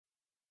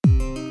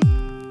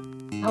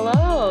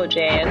Hello,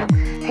 Jan.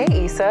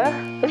 Hey, Issa.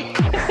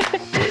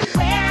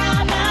 Where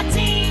are my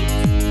teens?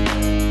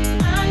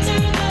 Under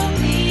the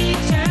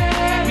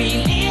bleachers.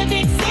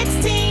 Reliving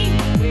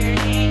 16. We're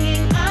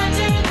hanging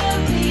under the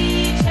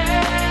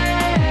bleachers.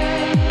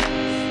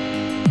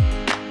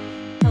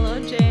 Hello,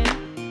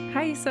 Jane.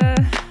 Hi, Issa.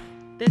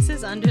 This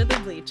is Under the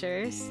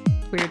Bleachers.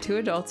 We're two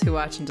adults who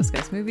watch and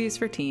discuss movies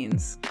for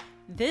teens.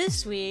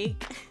 This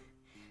week,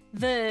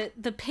 the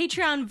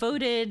Patreon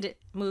voted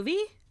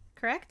movie,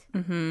 correct?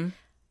 Mm-hmm.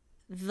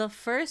 The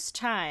first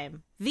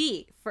time.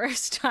 I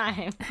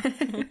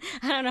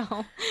don't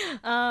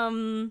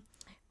know.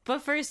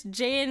 But first,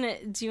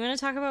 Jane, do you want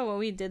to talk about what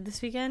we did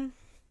this weekend?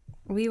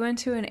 We went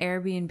to an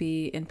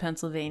Airbnb in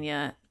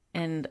Pennsylvania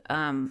and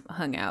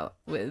hung out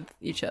with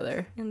each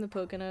other. In the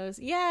Poconos.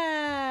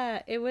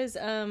 Yeah, it was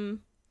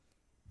a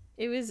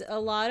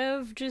lot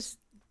of just,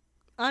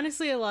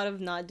 honestly, a lot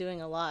of not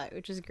doing a lot,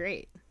 which is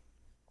great.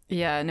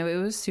 Yeah, no, it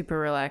was super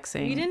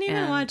relaxing. We didn't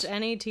even watch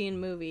any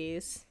teen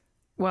movies.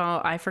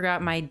 Well, I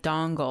forgot my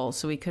dongle,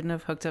 so we couldn't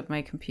have hooked up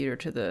my computer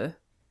to the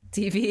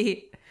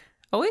TV.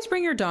 Always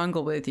bring your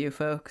dongle with you,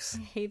 folks.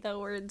 I hate that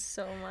word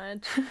so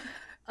much.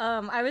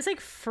 I was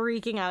like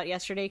freaking out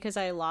yesterday because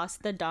I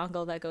lost the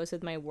dongle that goes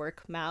with my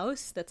work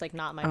mouse. That's like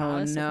not my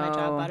mouse. No. Like, my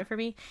job bought it for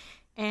me.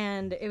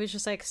 And it was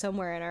just like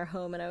somewhere in our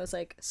home, and I was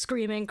like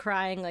screaming,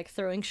 crying, like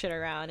throwing shit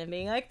around and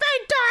being like, "The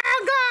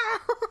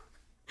dongle!"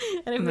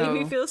 And it made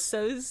me feel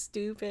so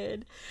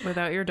stupid.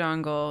 Without your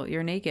dongle,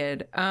 you're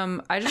naked.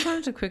 I just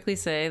wanted to quickly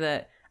say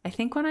that I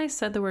think when I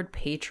said the word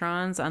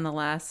patrons on the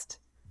last,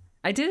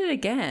 I did it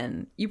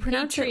again. You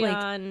pronounce it like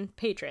Patreon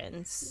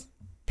patrons.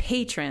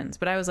 patrons,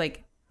 but I was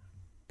like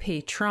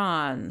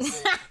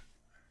patrons.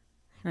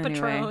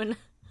 Patron.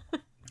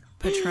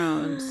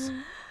 Patrons.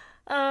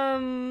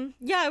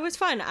 Yeah, it was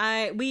fun.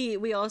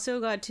 We also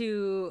got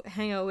to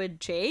hang out with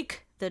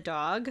Jake, the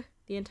dog,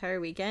 the entire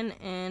weekend,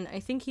 and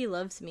I think he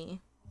loves me.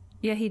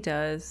 Yeah, he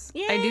does.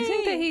 Yay! I do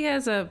think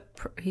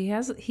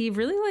that he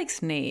really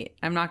likes Nate.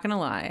 I'm not gonna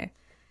lie,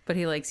 but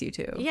he likes you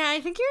too. Yeah,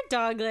 I think your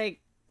dog like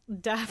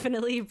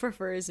definitely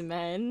prefers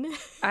men.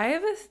 I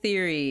have a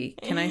theory.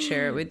 Can I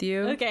share it with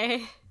you?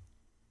 Okay.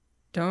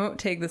 Don't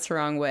take this the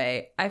wrong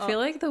way. I feel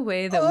like the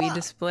way that we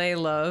display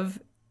love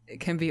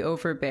can be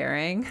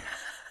overbearing.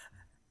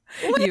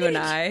 You and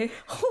I.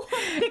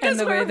 Because And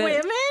the we're way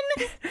that-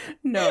 women?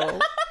 No.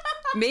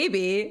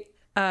 Maybe.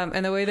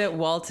 And the way that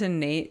Walt and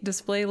Nate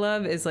display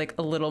love is like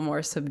a little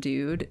more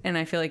subdued. And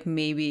I feel like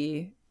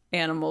maybe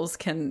animals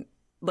can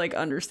like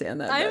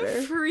understand that I'm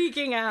better.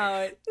 freaking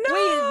out. No!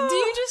 Wait, do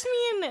you just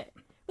mean...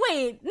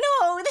 Wait,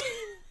 no!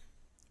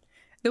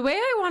 The way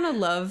I want to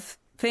love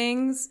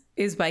things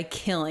is by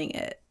killing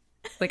it.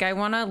 Like I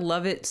want to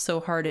love it so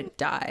hard it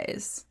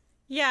dies.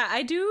 Yeah,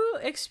 I do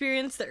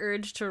experience the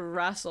urge to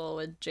wrestle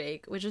with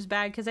Jake, which is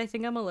bad because I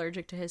think I'm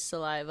allergic to his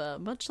saliva,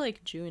 much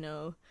like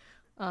Juno.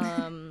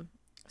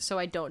 So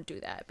I don't do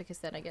that because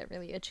then I get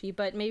really itchy.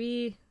 But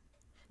maybe...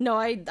 No,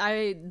 I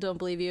don't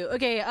believe you.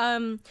 Okay,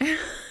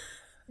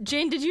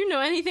 Jane, did you know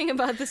anything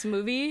about this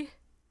movie?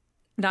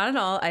 Not at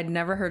all. I'd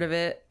never heard of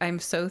it. I'm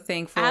so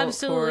thankful.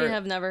 Absolutely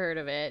have never heard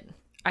of it.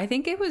 I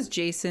think it was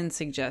Jason's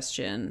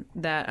suggestion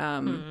that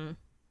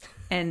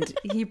and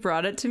he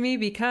brought it to me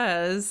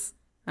because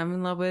I'm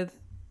in love with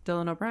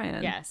Dylan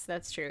O'Brien. Yes,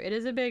 that's true. It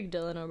is a big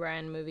Dylan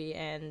O'Brien movie,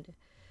 and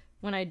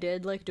when I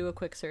did like do a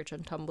quick search on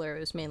Tumblr, it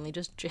was mainly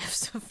just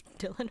gifs of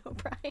Dylan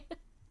O'Brien.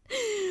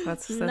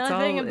 That's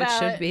Nothing all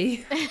about- it should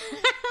be.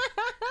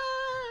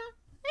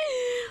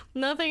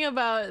 Nothing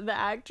about the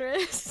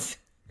actress.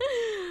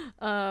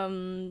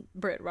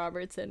 Britt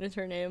Robertson is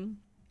her name.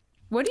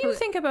 What do you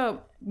think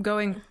about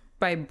going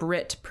by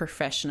Brit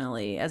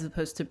professionally as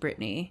opposed to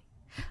Brittany?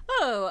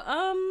 Oh,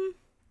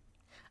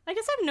 I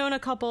guess I've known a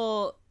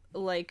couple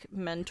like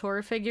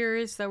mentor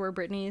figures that were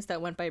Britneys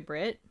that went by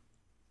Brit.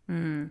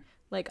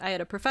 Like I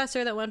had a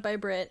professor that went by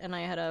Brit, and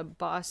I had a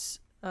boss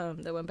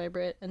that went by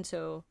Brit, and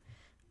so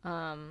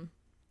yeah,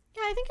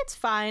 I think it's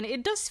fine.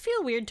 It does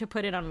feel weird to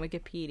put it on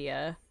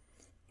Wikipedia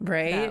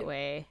Right? that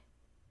way.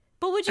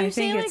 But would you I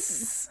say think like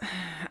it's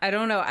I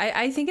don't know.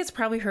 I think it's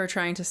probably her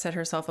trying to set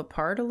herself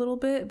apart a little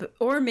bit, but,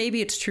 or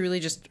maybe it's truly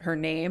just her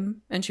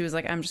name and she was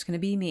like, I'm just going to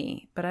be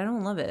me, but I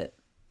don't love it.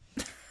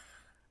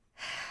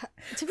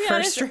 to be First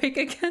honest, strike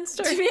against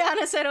her. to be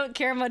honest, I don't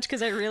care much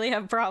because I really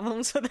have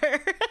problems with her.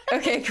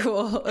 Okay,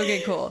 cool.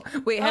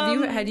 Wait,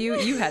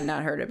 you had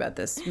not heard about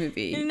this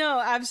movie?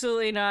 No,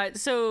 absolutely not.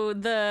 So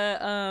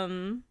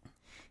the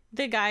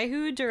guy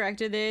who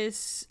directed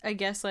this, I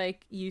guess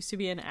like used to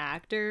be an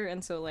actor,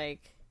 and so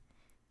like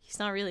he's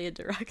not really a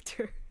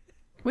director.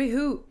 Wait,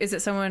 who is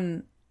it?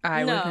 Someone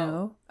I would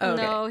know? Oh,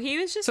 okay. No, he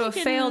was just So like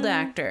a failed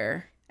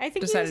actor. I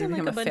think decided he was to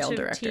in like become a a bunch failed of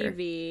director.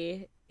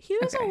 TV. He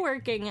was Okay. a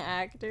working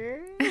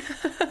actor.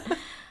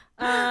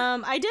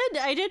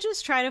 I did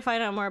just try to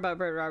find out more about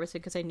Britt Robertson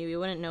because I knew you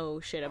wouldn't know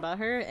shit about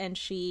her, and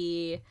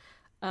she's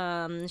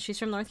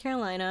from North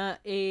Carolina.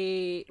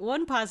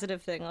 One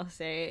positive thing I'll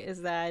say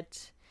is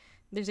that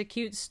there's a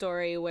cute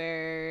story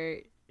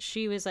where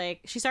she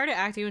started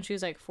acting when she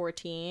was like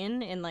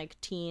 14 in like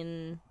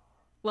teen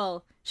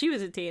well, she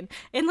was a teen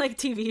in like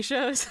TV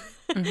shows,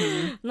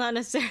 not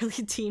necessarily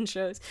teen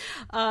shows.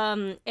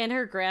 And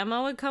her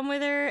grandma would come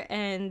with her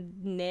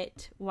and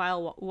knit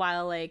while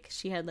like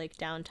she had like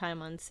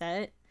downtime on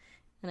set,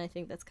 and I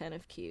think that's kind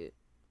of cute.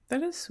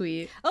 That is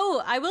sweet.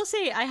 Oh, I will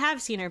say I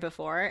have seen her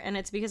before, and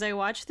it's because I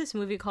watched this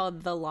movie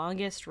called The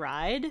Longest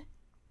Ride.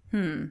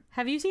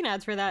 Have you seen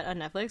ads for that on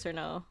Netflix or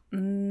no?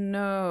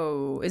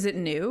 No. Is it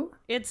new?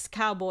 It's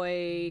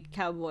cowboy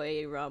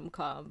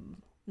rom-com.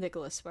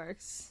 Nicholas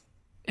Sparks.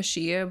 Is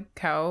she a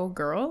cow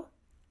girl?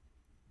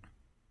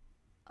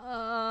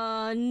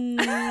 No. You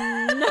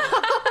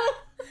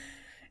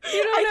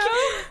don't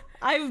know?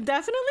 I've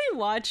definitely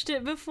watched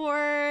it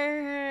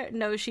before.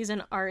 No, she's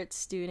an art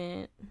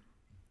student.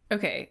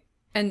 Okay.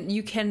 And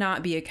you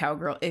cannot be a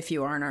cowgirl if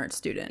you are an art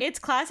student. It's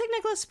classic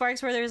Nicholas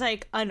Sparks where there's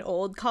like an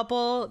old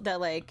couple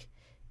that like,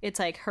 it's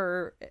like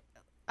her,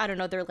 I don't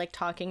know, they're like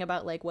talking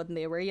about like when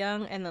they were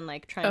young and then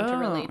like trying to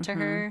relate to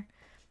her.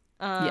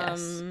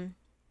 Yes.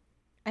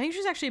 I think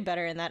she's actually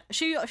better in that.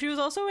 She was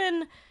also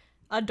in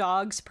A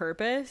Dog's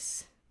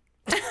Purpose.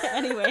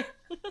 Anyway.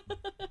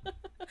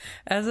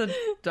 As a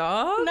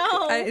dog?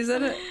 No. Is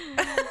that a...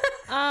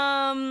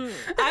 I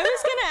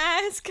was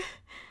gonna ask,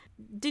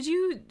 did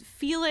you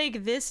feel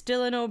like this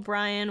Dylan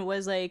O'Brien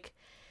was like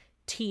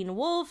Teen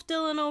Wolf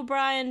Dylan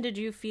O'Brien? Did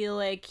you feel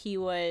like he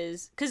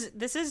was, because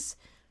this is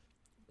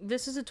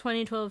a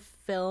 2012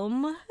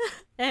 film,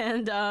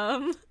 and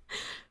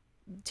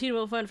Teen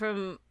Wolf went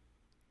from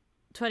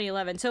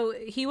 2011, so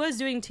he was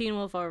doing Teen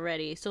Wolf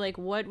already. So like,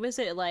 what was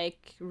it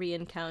like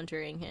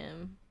re-encountering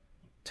him?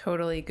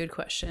 Totally good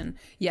question.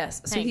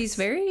 Yes. So Thanks. he's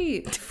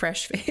very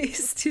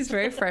fresh-faced. He's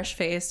very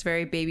fresh-faced,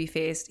 very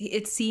baby-faced.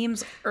 It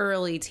seems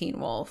early Teen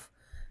Wolf.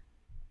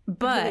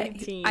 But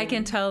Teen. I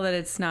can tell that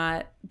it's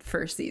not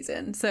first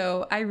season.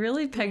 So I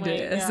really pegged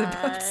it as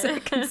about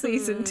second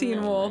season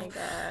Teen Wolf.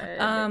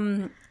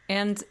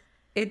 And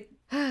it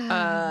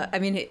I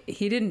mean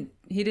he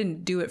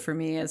didn't do it for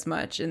me as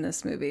much in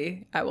this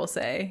movie, I will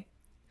say.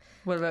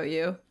 What about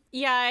you?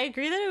 Yeah, I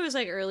agree that it was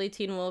like early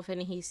Teen Wolf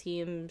and he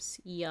seems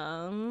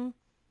young.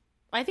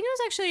 I think it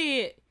was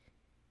actually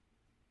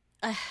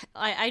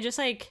I just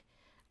like,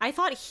 I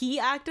thought he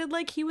acted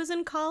like he was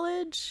in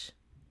college.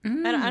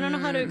 I don't know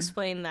how to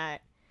explain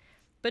that.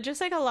 But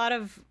just like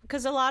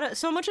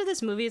so much of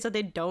this movie is that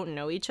they don't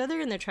know each other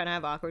and they're trying to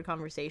have awkward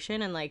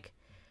conversation, and like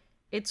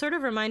it sort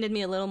of reminded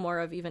me a little more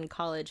of even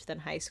college than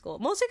high school.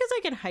 Mostly because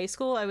like in high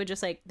school I would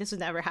just like, this would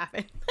never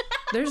happen.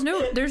 There's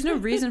no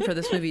reason for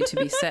this movie to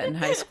be set in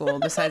high school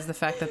besides the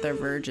fact that they're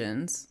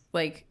virgins.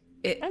 Like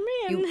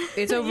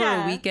it's over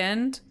a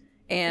weekend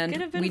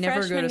and we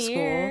never go to school.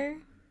 Year.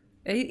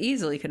 It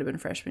easily could have been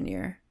freshman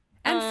year.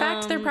 In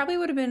fact, there probably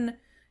would have been,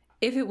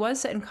 if it was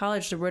set in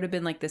college, there would have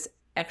been like this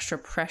extra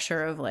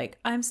pressure of like,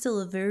 I'm still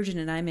a virgin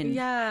and I'm in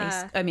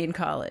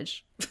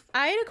college.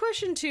 I had a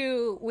question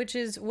too, which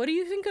is, what do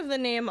you think of the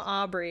name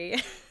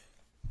Aubrey?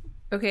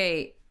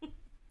 Okay,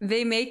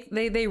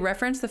 they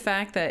reference the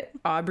fact that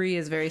Aubrey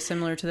is very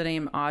similar to the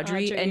name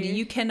Audrey. And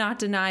you cannot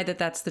deny that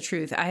that's the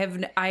truth.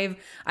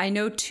 I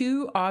know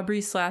two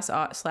Aubrey slash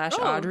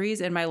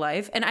Audreys in my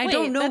life, and I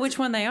don't know which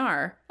one they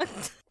are.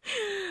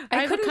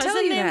 I couldn't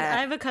tell you that.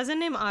 I have a cousin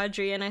named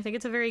Audrey, and I think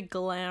it's a very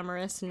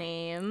glamorous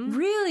name.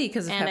 Really?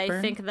 Because of And Hepburn?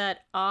 I think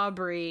that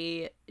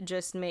Aubrey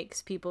just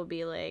makes people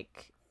be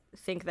like,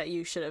 think that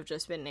you should have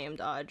just been named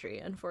Audrey,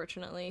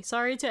 unfortunately.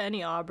 Sorry to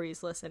any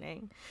Aubreys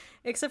listening.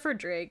 Except for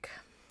Drake.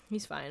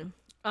 He's fine.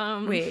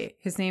 Wait,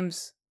 his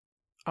name's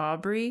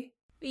Aubrey?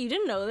 You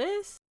didn't know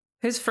this?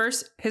 His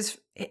first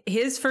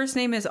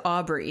name is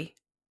Aubrey.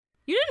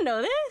 You didn't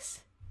know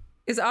this?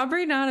 Is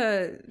Aubrey not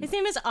His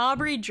name is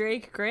Aubrey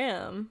Drake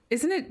Graham.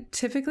 Isn't it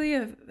typically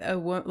a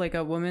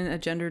woman, a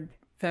gendered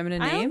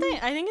feminine name?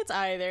 I think it's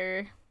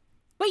either.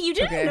 Wait, you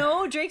didn't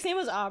know Drake's name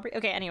was Aubrey?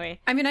 Okay,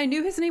 anyway. I mean, I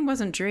knew his name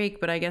wasn't Drake,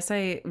 but I guess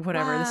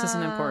whatever, this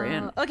isn't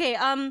important. Okay,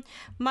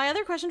 my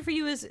other question for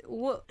you is,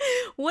 what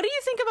do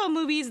you think about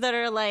movies that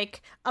are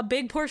like, a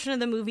big portion of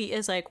the movie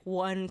is like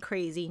one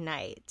crazy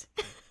night?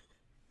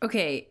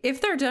 Okay, if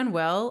they're done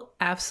well,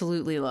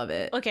 absolutely love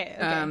it. Okay.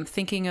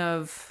 Thinking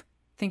of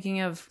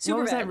what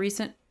was that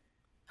recent?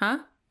 Huh?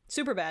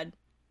 Superbad.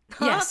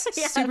 Yes,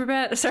 Yeah.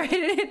 Superbad. Sorry,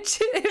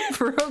 it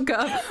broke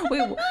up.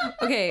 Wait,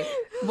 okay.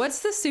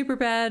 What's the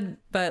Superbad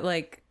but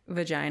like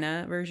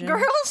vagina version?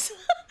 Girls?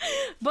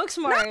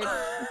 Booksmart.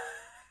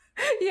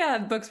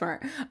 Yeah,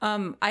 Booksmart.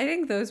 I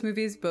think those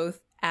movies both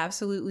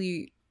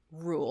absolutely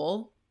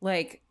rule.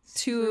 Like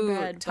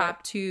Superbad,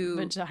 top two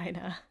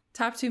vagina.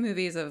 Top two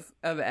movies of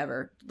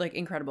ever. Like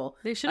incredible.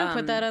 They should have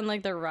put that on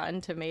like the Rotten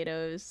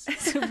Tomatoes.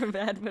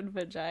 Superbad but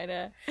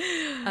vagina.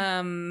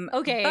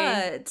 Okay.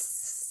 But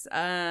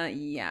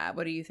yeah,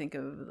 what do you think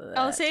of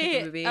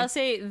that movie? I'll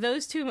say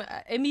those two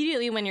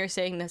immediately when you're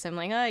saying this, I'm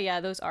like, oh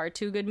yeah, those are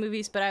two good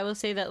movies, but I will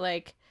say that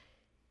like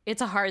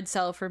it's a hard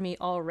sell for me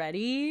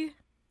already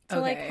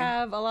to like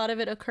have a lot of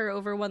it occur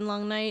over one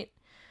long night.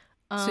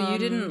 So you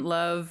didn't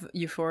love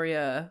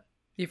Euphoria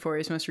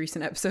Euphoria's most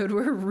recent episode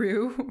where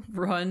Rue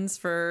runs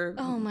for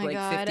Oh my like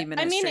god. 50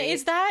 minutes I mean, straight.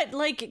 is that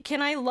like,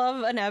 can I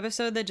love an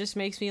episode that just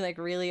makes me like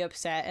really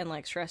upset and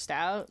like stressed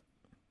out?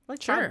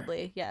 Like, Sure.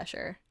 probably. Yeah,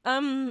 sure.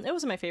 It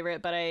wasn't my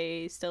favorite, but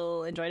I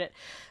still enjoyed it.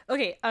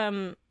 Okay,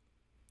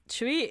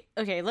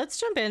 let's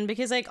jump in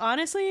because like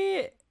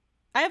honestly,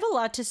 I have a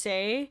lot to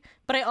say,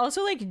 but I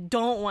also like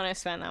don't want to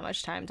spend that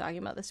much time talking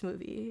about this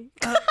movie.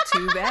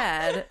 Too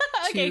bad.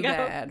 Okay, Too go.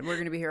 bad. We're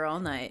going to be here all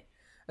night.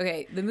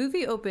 Okay, the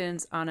movie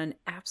opens on an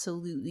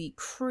absolutely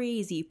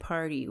crazy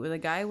party with a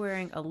guy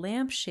wearing a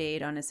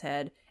lampshade on his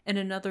head and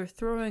another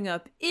throwing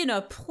up in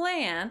a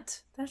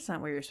plant. That's not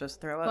where you're supposed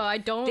to throw up. Well, I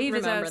don't Dave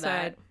is remember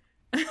outside.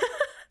 that.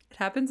 It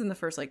happens in the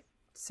first like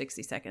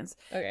 60 seconds.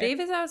 Okay. Dave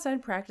is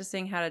outside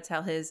practicing how to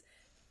tell his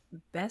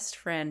best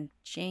friend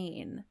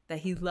Jane that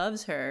he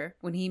loves her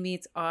when he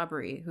meets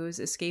Aubrey, who is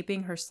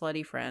escaping her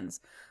slutty friends.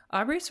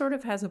 Aubrey sort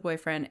of has a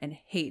boyfriend and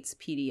hates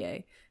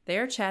PDA. They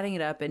are chatting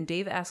it up and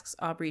Dave asks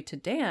Aubrey to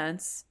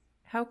dance.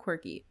 How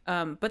quirky.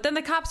 But then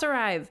the cops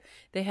arrive.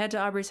 They head to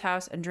Aubrey's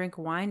house and drink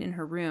wine in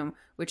her room,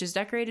 which is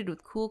decorated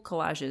with cool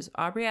collages.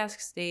 Aubrey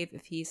asks Dave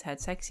if he's had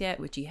sex yet,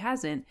 which he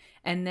hasn't,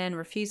 and then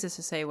refuses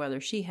to say whether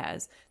she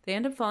has. They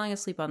end up falling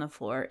asleep on the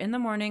floor. In the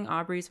morning,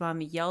 Aubrey's mom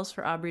yells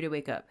for Aubrey to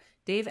wake up.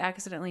 Dave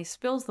accidentally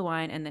spills the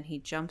wine and then he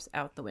jumps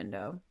out the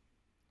window.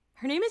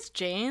 Her name is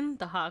Jane,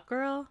 the hot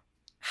girl.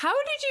 How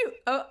did you...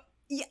 how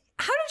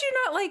did you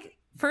not like...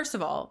 First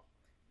of all,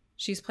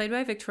 she's played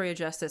by Victoria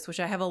Justice, which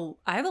I have a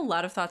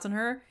lot of thoughts on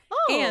her.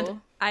 Oh.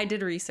 And I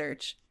did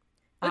research.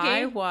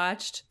 Okay. I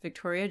watched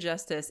Victoria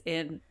Justice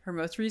in her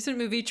most recent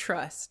movie,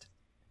 Trust,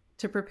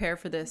 to prepare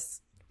for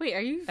this. Wait,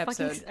 are you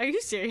Episode. are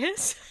you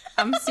serious?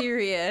 I'm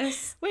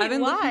serious. Wait, I've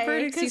been looking why? for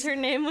an Because excuse. her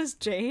name was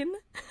Jane?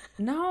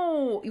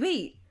 No,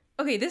 wait.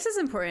 Okay, this is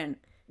important.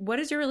 What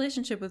is your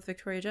relationship with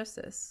Victoria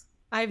Justice?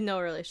 I have no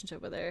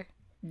relationship with her.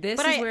 This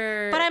But is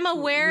where I'm we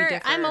aware.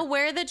 differ. I'm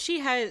aware that she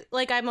has.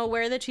 Like, I'm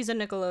aware that she's a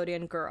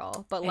Nickelodeon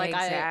girl. But like,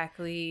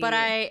 Exactly. But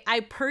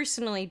I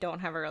personally don't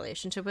have a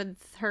relationship with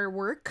her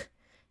work.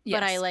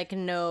 But I Yes. like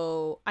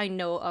know. I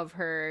know of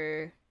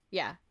her.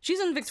 Yeah, she's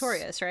in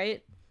Victorious,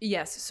 right?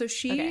 Yes. So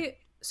she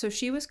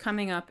Okay. was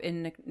coming up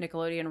in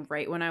Nickelodeon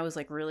right when I was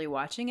like really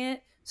watching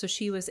it. So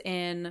she was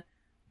in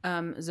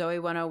Zoe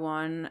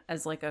 101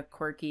 as like a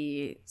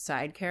quirky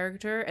side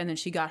character, and then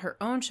she got her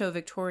own show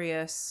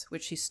Victorious,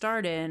 which she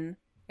starred in.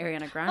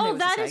 Ariana Grande Oh, was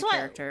that a is side why.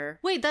 character.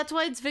 Wait, that's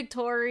why it's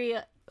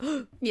Victoria.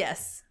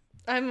 Yes.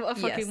 I'm a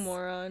fucking Yes.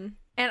 moron.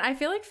 And I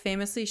feel like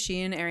famously she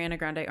and Ariana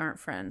Grande aren't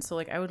friends. So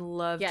like I would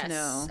love Yes, to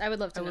know. I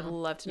would love to I would know.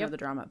 love to know Yep. the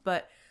drama.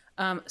 But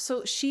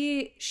so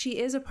she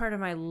is a part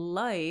of my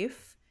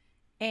life,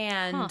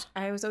 and Huh.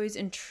 I was always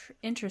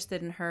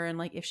interested in her and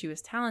like if she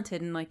was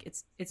talented, and like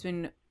it's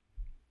been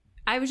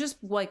I was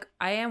just like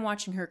I am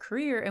watching her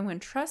career, and when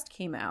Trust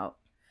came out,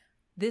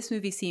 this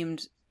movie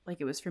seemed like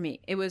it was for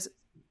me. It was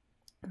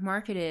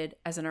marketed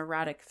as an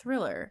erotic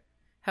thriller.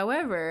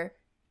 However,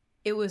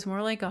 it was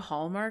more like a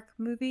Hallmark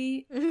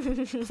movie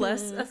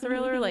plus a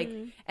thriller, like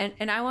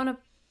and I want to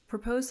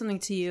propose something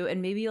to you,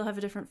 and maybe you'll have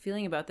a different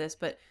feeling about this,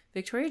 but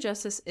Victoria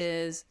Justice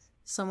is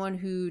someone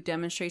who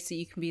demonstrates that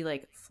you can be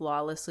like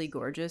flawlessly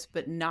gorgeous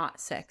but not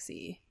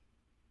sexy.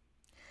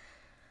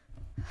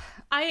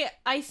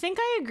 I think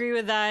I agree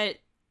with that,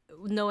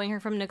 knowing her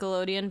from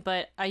Nickelodeon,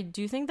 but I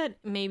do think that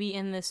maybe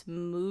in this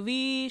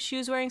movie she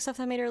was wearing stuff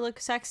that made her look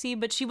sexy,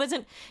 but she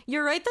wasn't.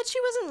 You're right that she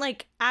wasn't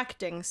like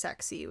acting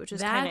sexy, which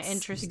is kind of That's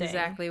interesting.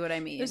 exactly what I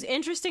mean. It was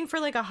interesting for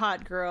like a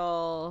hot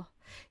girl.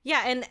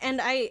 Yeah, and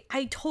I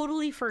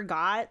totally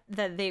forgot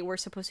that they were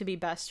supposed to be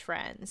best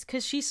friends,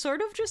 because she's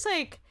sort of just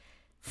like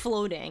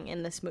floating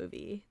in this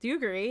movie. Do you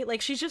agree? Like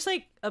she's just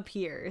like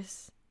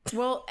appears.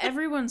 Well,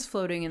 everyone's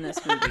floating in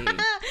this movie.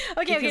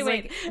 Okay, Because,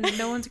 wait. like,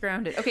 no one's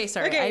grounded. Okay,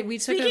 sorry. Okay, We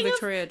took a speaking of-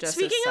 Victoria Justice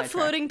Speaking of sidetrack.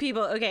 floating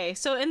people, okay,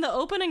 so in the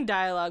opening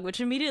dialogue, which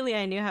immediately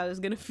I knew how I was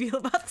gonna feel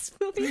about this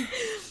movie,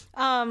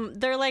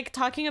 they're like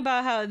talking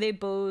about how they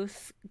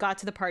both got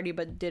to the party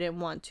but didn't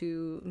want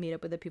to meet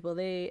up with the people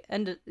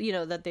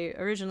that they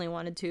originally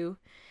wanted to,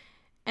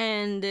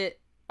 and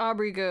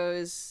Aubrey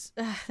goes,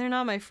 "Ugh, they're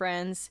not my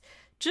friends,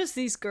 just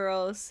these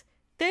girls.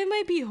 They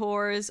might be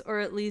whores, or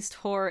at least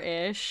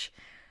whore-ish."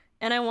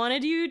 And I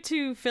wanted you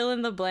to fill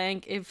in the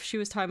blank if she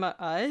was talking about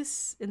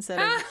us instead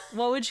of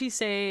what would she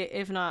say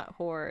if not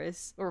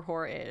whores or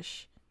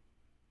whore-ish?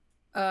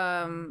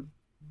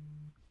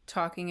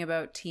 Talking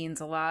about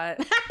teens a lot.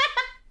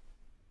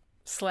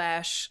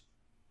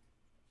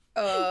 /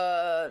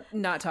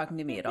 not talking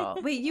to me at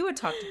all. Wait, you would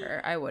talk to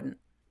her. I wouldn't.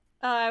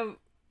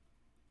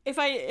 If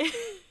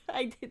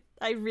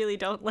I really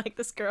don't like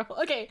this girl.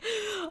 Okay.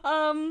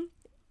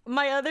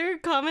 My other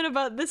comment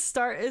about this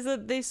start is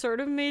that they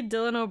sort of made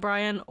Dylan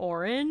O'Brien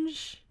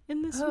orange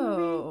in this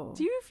Oh. movie.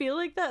 Do you feel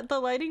like that? The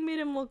lighting made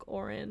him look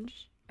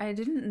orange. I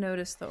didn't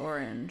notice the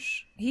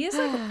orange. He is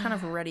like kind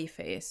of ruddy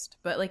faced,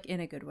 but like in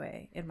a good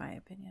way, in my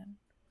opinion.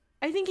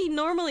 I think he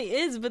normally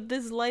is, but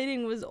this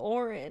lighting was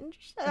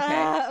orange.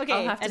 Okay. Okay.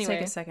 I'll have to anyway.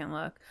 take a second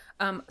look.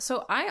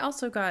 So I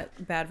also got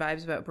bad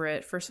vibes about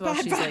Brit. First of all,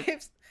 Bad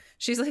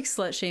she's vibes. like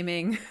slut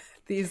shaming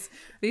these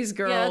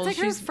girls. Yeah, it's like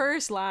her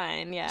first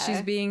line. Yeah,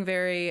 she's being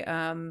very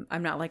I'm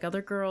not like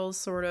other girls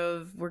sort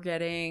of.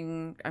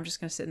 I'm just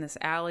gonna sit in this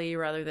alley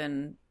rather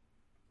than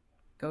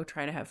go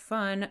try to have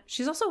fun.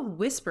 She's also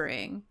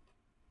whispering.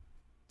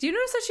 Do you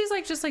notice that she's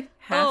like just like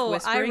half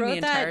whispering the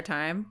entire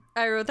time?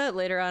 I wrote that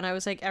later on. I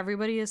was like,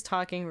 everybody is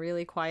talking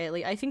really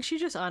quietly. I think she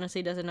just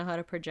honestly doesn't know how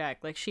to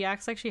project. Like, she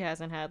acts like she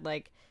hasn't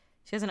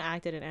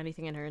acted in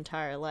anything in her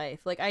entire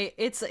life. Like,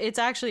 it's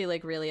actually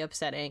like really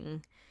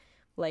upsetting,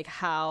 like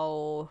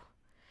how,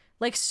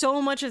 like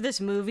so much of this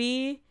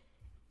movie,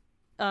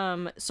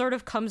 sort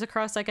of comes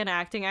across like an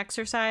acting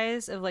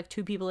exercise of like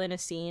two people in a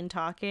scene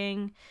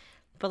talking,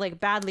 but like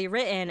badly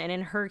written, and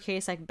in her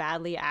case, like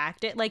badly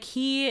acted. Like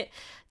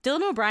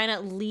Dylan O'Brien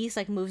at least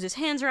like moves his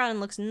hands around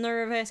and looks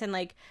nervous, and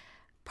like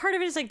part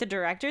of it is like the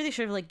director, they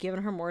should have like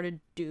given her more to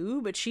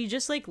do, but she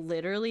just like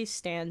literally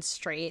stands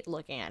straight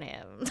looking at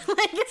him.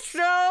 Like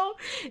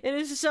it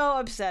is so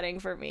upsetting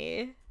for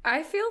me.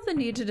 I feel the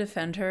need to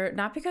defend her,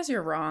 not because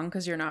you're wrong,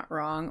 because you're not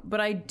wrong, but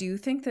I do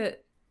think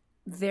that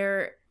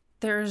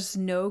there's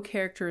no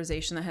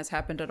characterization that has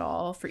happened at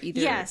all for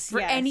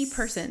any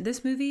person.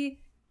 This movie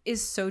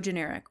is so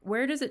generic.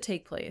 Where does it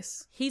take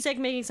place? He's like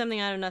making something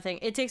out of nothing.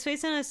 It takes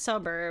place in a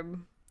suburb.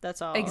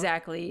 That's all.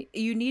 Exactly.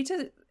 You need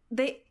to.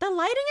 The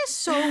lighting is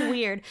so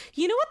weird.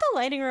 You know what the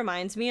lighting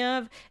reminds me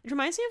of? It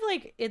reminds me of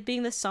like it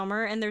being the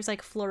summer and there's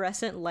like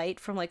fluorescent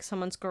light from like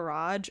someone's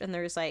garage and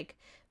there's like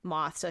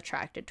moths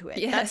attracted to it.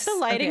 Yes. That's the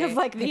lighting of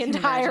like the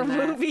entire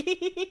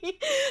movie.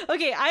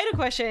 Okay, I had a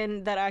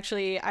question that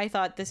actually I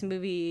thought this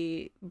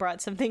movie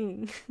brought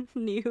something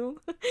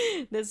new.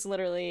 That's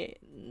literally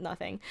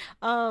nothing.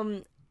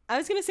 I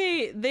was going to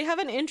say they have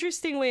an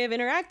interesting way of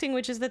interacting,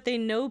 which is that they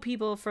know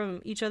people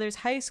from each other's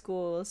high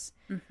schools.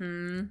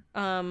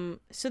 Mm-hmm.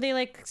 So they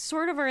like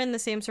sort of are in the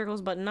same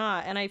circles, but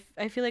not. And I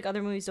feel like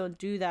other movies don't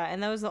do that.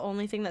 And that was the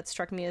only thing that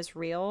struck me as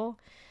real.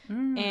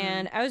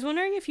 And I was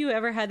wondering if you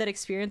ever had that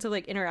experience of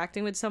like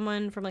interacting with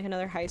someone from like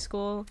another high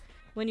school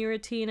when you were a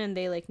teen and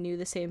they like knew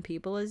the same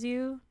people as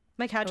you.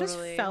 My cat just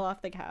fell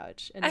off the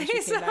couch and then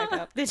she came back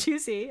up. Did you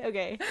see?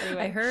 Okay.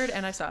 Anyway. I heard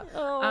and I saw.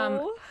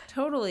 Oh.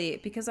 Totally.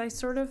 Because I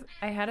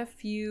had a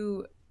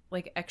few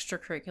like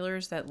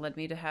extracurriculars that led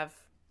me to have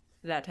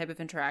that type of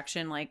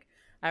interaction. Like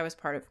I was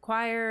part of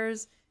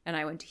choirs and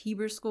I went to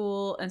Hebrew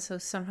school. And so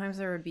sometimes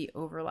there would be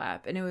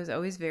overlap and it was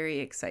always very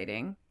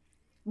exciting.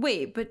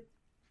 Wait, but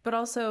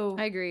also.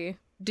 I agree.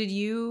 Did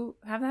you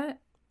have that?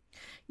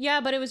 Yeah,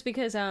 but it was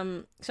because,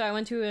 so I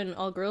went to an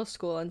all-girls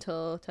school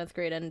until 10th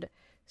grade and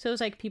so it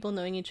was like people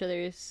knowing each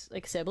other's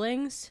like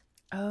siblings,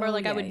 or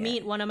like I would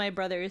meet one of my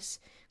brother's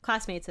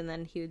classmates, and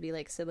then he would be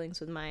like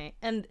siblings with my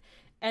I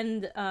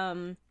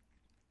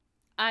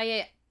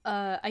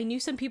knew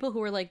some people who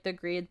were like the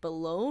grade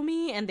below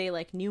me, and they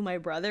like knew my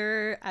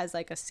brother as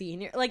like a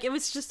senior. Like it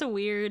was just a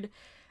weird,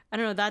 I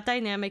don't know. That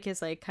dynamic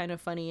is like kind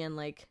of funny and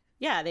like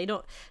they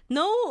don't.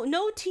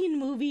 No teen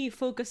movie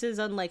focuses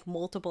on like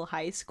multiple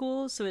high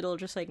schools, so it'll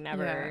just like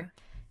never,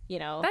 you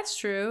know. That's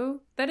true.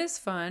 That is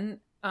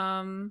fun.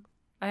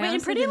 Wait,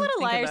 in Pretty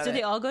Little Liars, did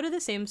they all go to the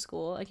same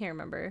school? I can't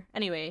remember.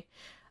 Anyway,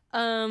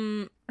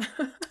 I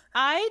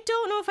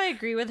don't know if I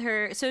agree with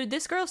her. So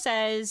this girl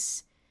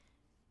says,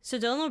 so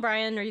Dylan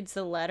O'Brien reads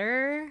the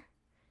letter,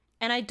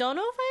 and I don't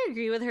know if I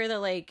agree with her that,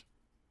 like,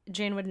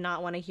 Jane would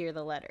not want to hear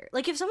the letter.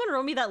 Like, if someone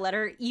wrote me that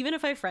letter, even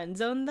if I friend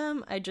zoned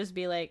them, I'd just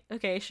be like,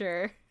 okay,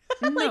 sure.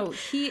 No,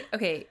 he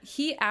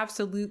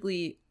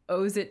absolutely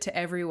owes it to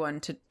everyone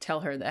to tell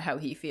her that how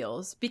he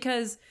feels,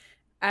 because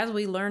as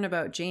we learn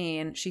about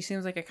Jane, she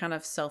seems like a kind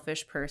of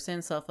selfish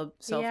person,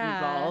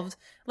 self-involved.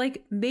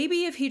 Like,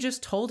 maybe if he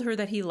just told her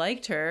that he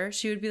liked her,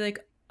 she would be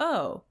like,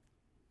 oh,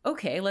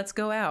 okay, let's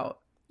go out.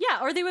 Yeah,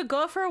 or they would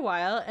go out for a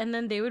while, and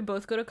then they would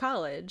both go to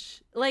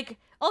college. Like,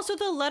 also,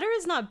 the letter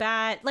is not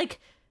bad. Like,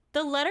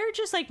 the letter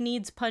just, like,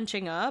 needs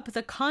punching up.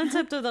 The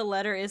concept of the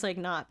letter is, like,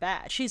 not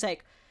bad. She's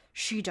like,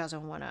 she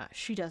doesn't want to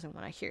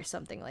hear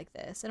something like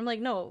this. And I'm like,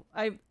 no,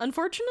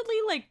 unfortunately,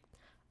 like,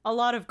 a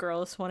lot of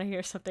girls want to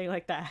hear something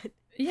like that.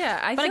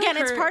 Yeah, but again,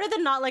 it's part of the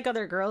not like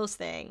other girls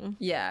thing.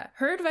 Yeah,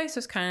 her advice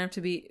was kind of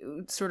to be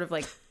sort of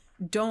like,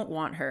 don't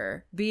want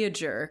her, be a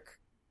jerk.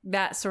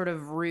 That sort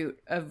of route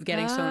of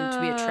getting someone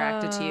to be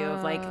attracted to you,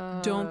 of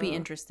like, don't be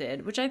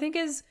interested, which I think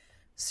is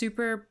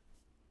super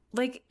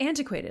like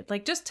antiquated.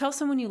 Like, just tell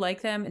someone you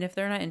like them, and if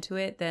they're not into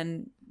it,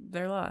 then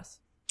they're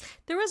lost.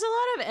 There was a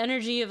lot of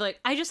energy of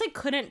like, I just like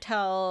couldn't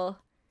tell.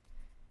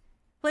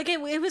 Like,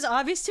 it was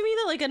obvious to me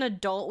that, like, an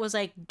adult was,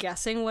 like,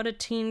 guessing what a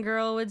teen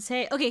girl would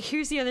say. Okay,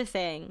 here's the other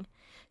thing.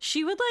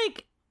 She would,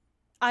 like,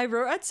 I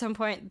wrote at some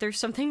point, there's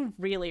something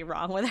really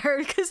wrong with her,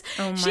 because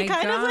she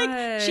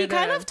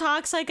kind of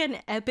talks like an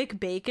Epic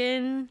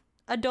Bacon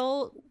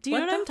adult. Do you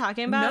know what I'm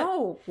talking about?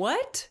 No,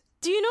 what?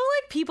 Do you know,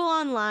 like, people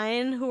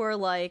online who are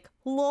like,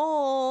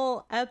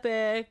 lol,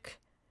 epic,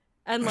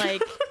 and,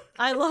 like,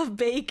 I love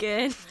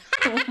bacon.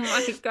 Oh,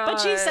 my God.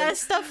 But she says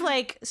stuff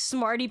like,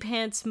 Smarty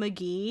Pants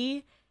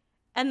McGee.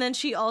 And then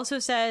she also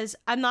says,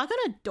 I'm not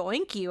gonna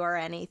doink you or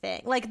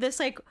anything. Like, this,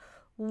 like,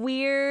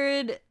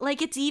 weird...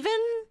 Like, it's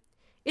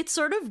it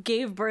sort of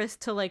gave birth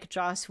to like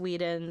Joss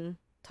Whedon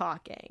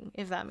talking,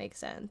 if that makes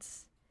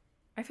sense.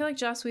 I feel like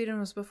Joss Whedon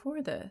was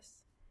before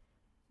this.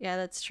 Yeah,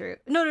 that's true.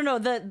 No.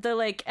 The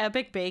like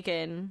Epic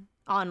Bacon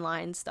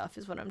online stuff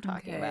is what I'm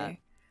talking about.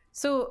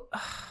 So,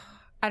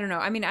 I don't know.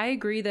 I mean, I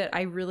agree that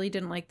I really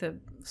didn't like the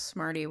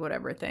Smarty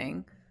whatever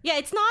thing. Yeah,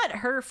 it's not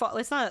her fault.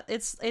 It's not.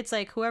 It's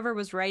like whoever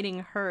was writing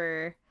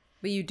her.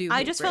 But you do.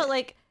 I just felt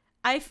like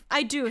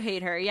I do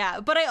hate her. Yeah,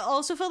 but I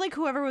also felt like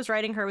whoever was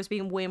writing her was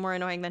being way more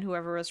annoying than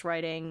whoever was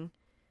writing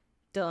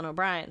Dylan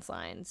O'Brien's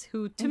lines,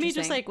 who to me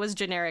just like was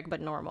generic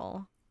but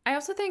normal. I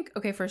also think,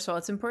 okay, first of all,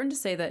 it's important to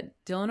say that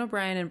Dylan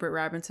O'Brien and Britt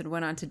Robinson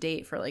went on to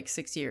date for like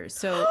 6 years.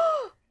 So,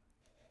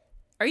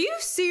 are you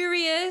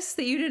serious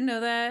that you didn't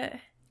know that?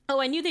 Oh,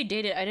 I knew they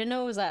dated. I didn't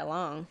know it was that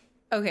long.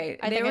 Okay,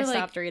 I think I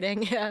stopped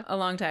reading. Yeah, a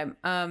long time.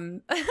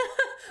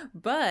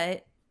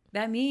 But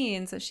that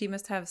means that she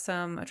must have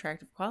some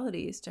attractive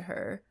qualities to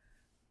her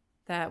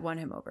that won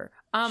him over.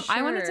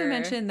 I wanted to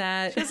mention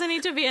that she doesn't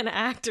need to be an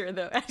actor,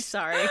 though. I'm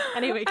sorry.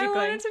 Anyway, keep going.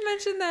 I wanted to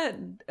mention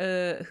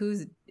that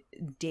who's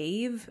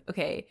Dave?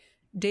 Okay,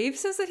 Dave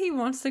says that he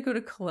wants to go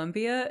to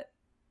Columbia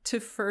to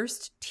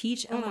first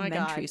teach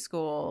elementary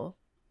school.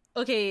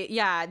 Okay,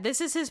 yeah,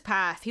 this is his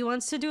path. He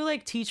wants to do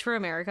like Teach for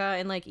America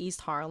in like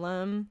East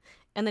Harlem.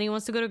 And then he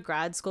wants to go to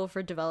grad school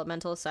for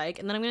developmental psych.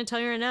 And then I'm going to tell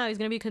you right now, he's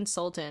going to be a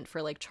consultant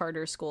for like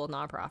charter school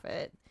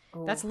nonprofit.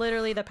 Oh. That's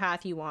literally the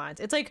path he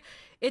wants. It's like,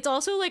 it's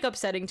also like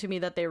upsetting to me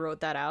that they wrote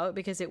that out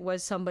because it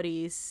was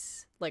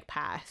somebody's like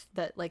path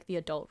that like the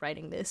adult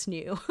writing this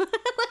knew.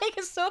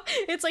 Like, so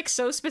it's like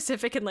so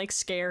specific and like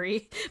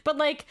scary. But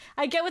like,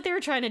 I get what they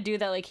were trying to do,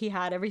 that like he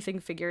had everything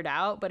figured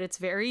out, but it's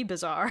very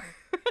bizarre.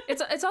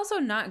 It's also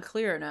not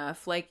clear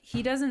enough. Like,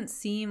 he doesn't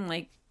seem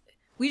like,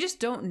 we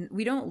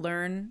don't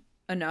learn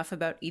enough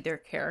about either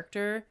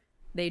character.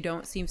 They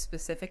don't seem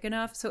specific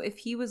enough. So if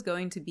he was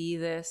going to be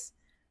this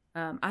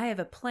I have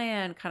a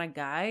plan kind of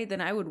guy,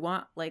 then I would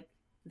want like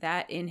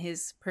that in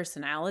his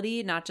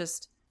personality, not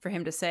just for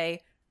him to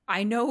say,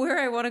 I know where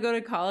I want to go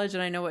to college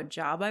and I know what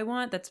job I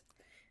want.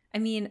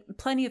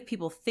 Plenty of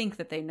people think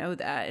that they know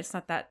that. It's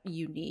not that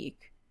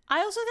unique. I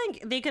also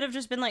think they could have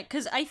just been like,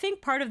 because I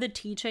think part of the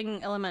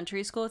teaching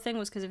elementary school thing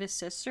was because of his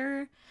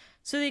sister.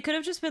 So they could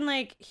have just been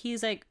like,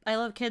 he's like, I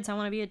love kids, I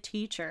want to be a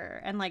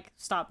teacher, and like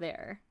stop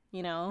there,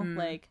 you know?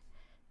 Like,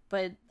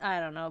 but I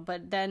don't know.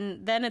 But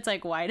then it's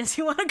like, why does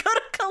he want to go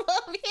to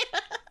Columbia?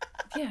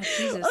 Yeah,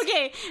 Jesus.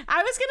 Okay,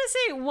 I was gonna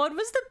say, what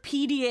was the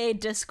PDA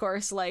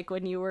discourse like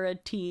when you were a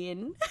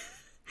teen?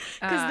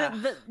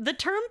 Because the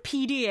term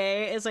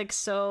PDA is like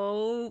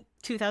so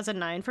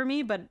 2009 for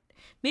me, but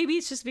maybe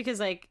it's just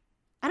because like,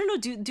 I don't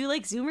know, do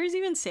like Zoomers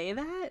even say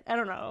that? I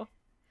don't know.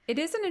 It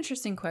is an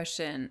interesting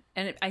question,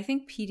 and I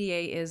think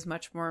PDA is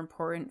much more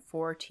important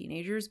for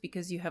teenagers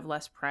because you have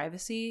less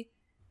privacy,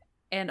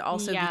 and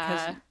also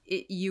because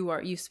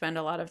you spend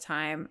a lot of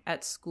time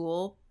at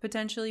school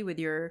potentially with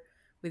your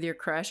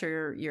crush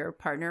or your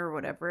partner or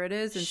whatever it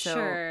is, and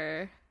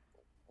so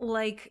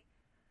like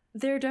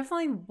there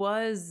definitely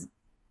was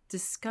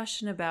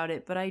discussion about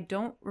it, but I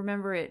don't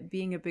remember it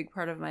being a big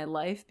part of my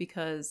life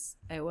because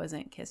I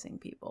wasn't kissing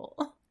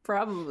people.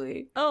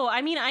 Probably. Oh,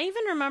 I mean, I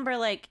even remember,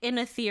 like, in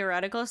a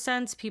theoretical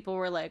sense, people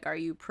were like, are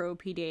you pro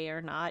PDA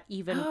or not?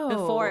 Even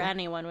before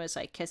anyone was,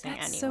 like, kissing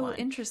anyone. That's so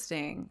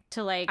interesting.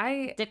 To,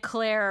 like,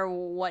 declare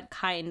what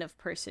kind of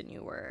person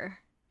you were.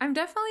 I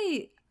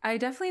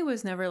definitely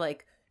was never,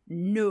 like,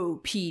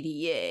 no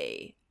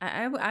PDA.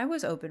 I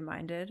was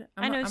open-minded.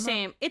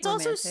 Same. It's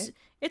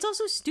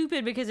also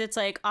stupid because it's,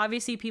 like,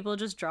 obviously people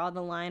just draw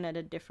the line at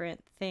a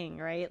different thing,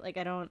 right? Like,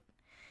 I don't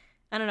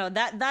know,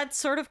 that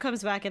sort of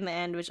comes back in the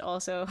end, which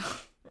also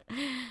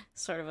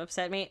sort of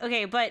upset me.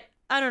 Okay, but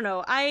I don't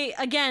know.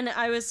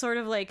 I was sort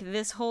of like,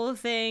 this whole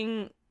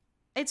thing,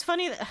 it's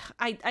funny that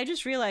I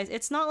just realized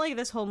it's not like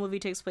this whole movie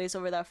takes place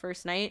over that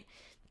first night,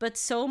 but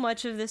so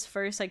much of this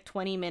first like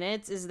 20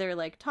 minutes is they're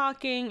like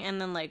talking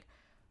and then like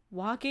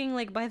walking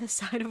like by the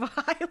side of a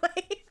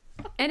highway.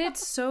 And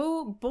it's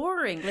so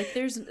boring. Like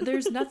there's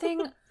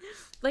nothing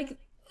like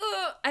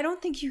I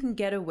don't think you can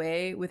get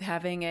away with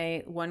having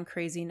a one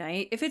crazy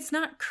night if it's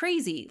not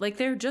crazy. Like,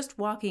 they're just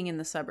walking in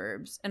the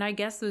suburbs. And I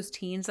guess those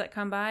teens that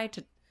come by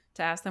to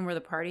ask them where the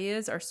party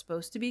is are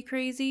supposed to be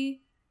crazy,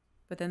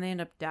 but then they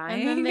end up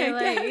dying. And then they're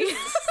like...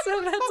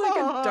 So that's like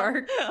a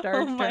dark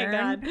oh my turn.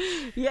 God.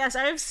 Yes,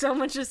 I have so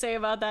much to say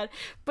about that.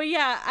 But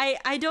yeah,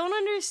 I don't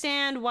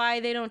understand why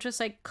they don't just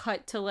like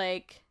cut to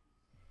like...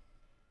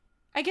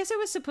 I guess it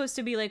was supposed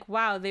to be like,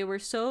 wow, they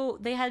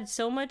had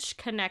so much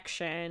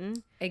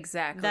connection.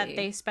 Exactly. That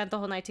they spent the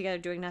whole night together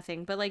doing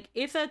nothing. But like,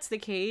 if that's the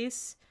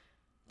case,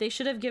 they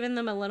should have given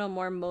them a little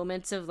more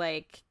moments of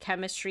like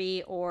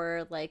chemistry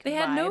or like they vibing.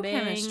 had no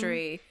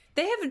chemistry.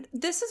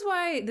 This is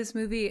why this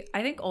movie,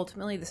 I think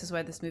ultimately this is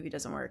why this movie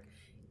doesn't work.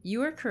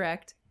 You are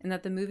correct in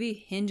that the movie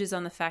hinges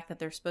on the fact that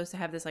they're supposed to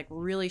have this like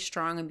really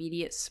strong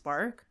immediate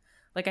spark.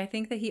 Like, I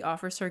think that he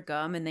offers her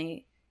gum and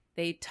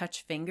they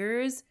touch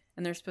fingers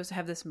and they're supposed to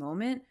have this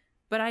moment,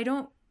 but I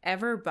don't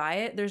ever buy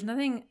it. There's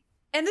nothing,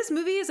 and this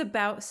movie is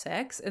about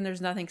sex and there's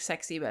nothing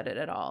sexy about it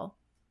at all.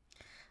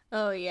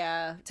 Oh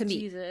yeah, To me.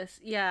 Jesus.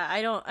 Yeah,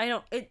 I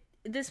don't.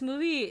 This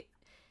movie,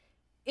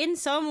 in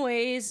some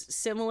ways,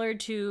 similar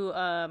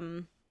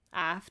to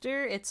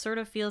After, it sort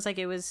of feels like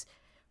it was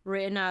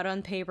written out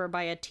on paper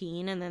by a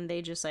teen, and then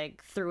they just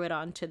like threw it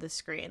onto the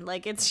screen.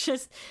 Like it's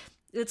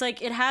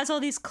like it has all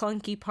these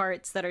clunky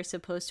parts that are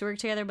supposed to work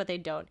together, but they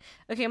don't.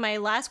 Okay, my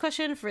last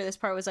question for this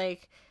part was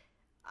like,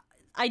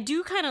 I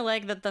do kind of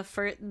like that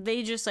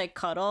they just like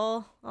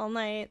cuddle all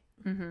night.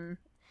 Mm-hmm.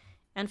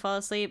 And fall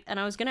asleep. And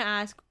I was gonna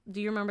ask,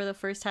 do you remember the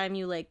first time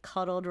you like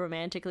cuddled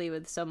romantically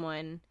with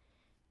someone,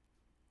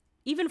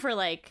 even for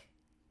like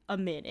a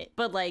minute,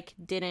 but like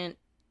didn't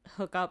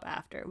hook up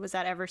after? Was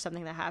that ever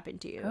something that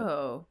happened to you?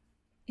 Oh,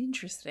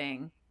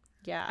 interesting.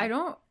 Yeah. I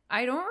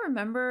don't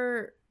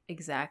remember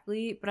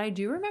exactly, but I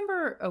do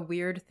remember a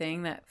weird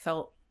thing that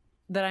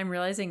I'm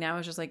realizing now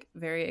is just like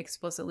very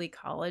explicitly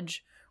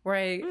college, where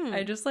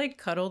I just like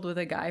cuddled with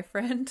a guy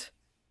friend.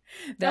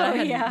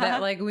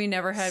 That like we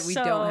never had, we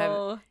don't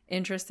have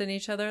interest in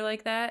each other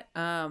like that.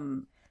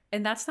 And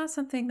that's not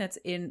something that's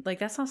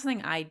not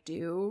something I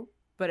do,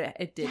 but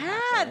it did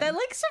happen. That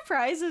like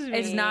surprises me.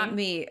 It's not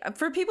me.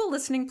 For people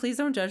listening, please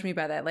don't judge me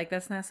by that. Like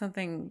that's not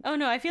something. Oh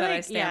no, I feel that like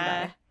I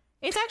stand by.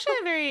 It's actually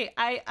a very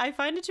I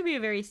find it to be a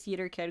very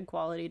theater kid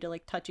quality to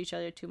like touch each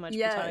other too much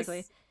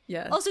platonically.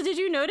 Yes. Also, did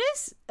you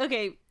notice?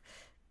 Okay,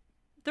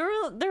 there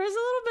was a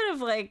little bit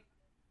of like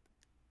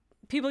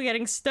people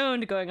getting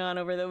stoned going on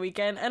over the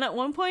weekend, and at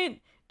one point,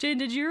 Jane,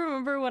 did you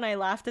remember when I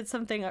laughed at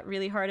something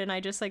really hard and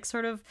I just like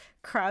sort of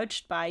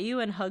crouched by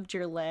you and hugged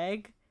your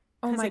leg?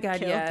 Oh my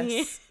god, yes.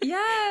 Me.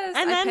 Yes.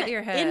 And I then pet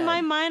your head. in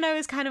my mind I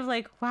was kind of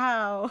like,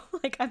 wow,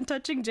 like I'm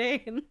touching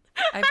Jane.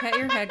 I pet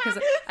your head because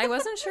I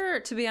wasn't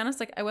sure, to be honest,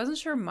 like I wasn't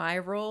sure my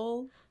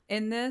role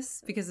in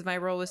this, because my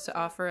role was to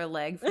offer a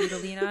leg for you to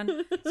lean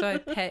on. So I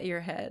pet your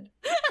head.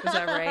 Was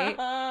that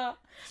right?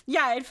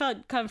 Yeah, it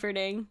felt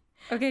comforting.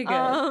 Okay,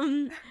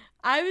 good.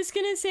 I was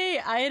gonna say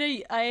I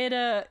had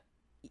a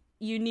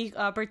unique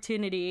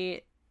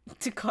opportunity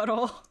to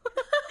cuddle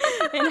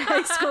in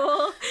high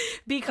school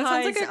because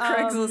that sounds like a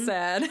Craigslist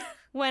ad.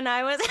 when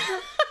I was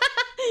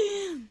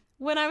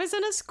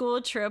on a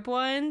school trip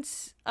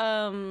once,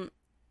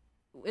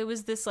 it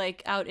was this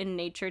like out in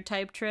nature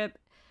type trip.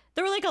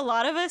 There were like a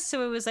lot of us,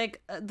 so it was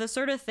like the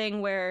sort of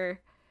thing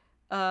where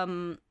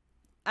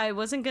I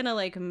wasn't gonna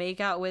like make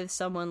out with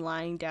someone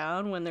lying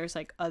down when there's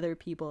like other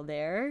people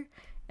there.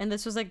 And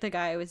this was like the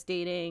guy I was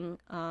dating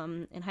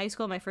in high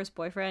school, my first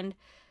boyfriend.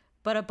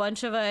 But a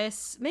bunch of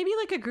us, maybe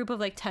like a group of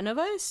like 10 of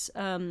us,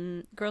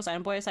 girls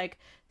and boys, like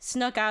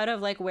snuck out of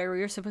like where we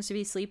were supposed to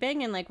be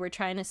sleeping, and like we're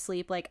trying to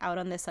sleep like out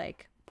on this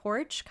like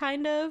porch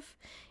kind of,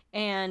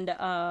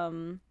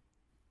 and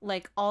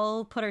like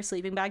all put our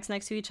sleeping bags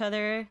next to each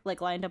other, like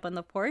lined up on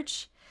the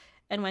porch,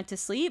 and went to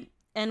sleep.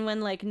 And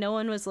when like no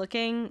one was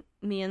looking,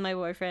 me and my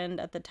boyfriend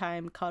at the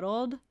time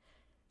cuddled,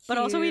 but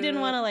also we didn't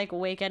want to like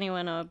wake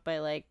anyone up by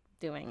like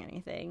doing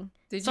anything.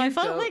 So I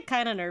felt like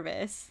kind of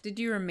nervous. Did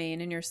you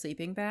remain in your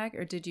sleeping bag,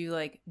 or did you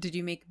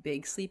make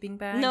big sleeping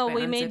bags? No,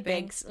 we made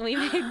big sleeping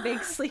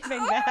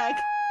bag.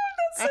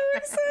 That's so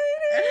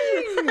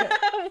exciting.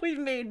 We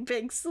made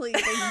big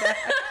sleeping bag.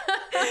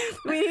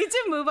 We need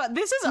to move on.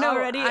 This is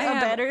already a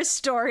better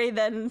story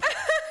than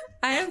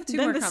I have two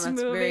more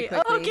comments very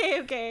quickly. Oh,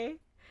 okay.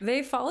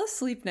 They fall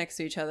asleep next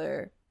to each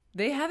other.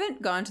 They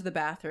haven't gone to the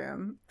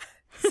bathroom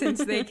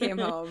since they came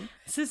home.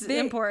 This is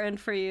important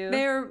for you.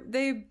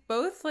 They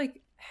both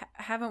like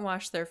haven't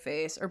washed their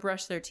face or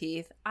brushed their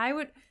teeth. I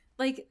would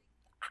like,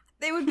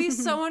 they would be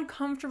so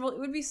uncomfortable. It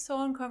would be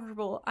so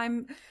uncomfortable.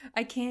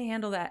 I can't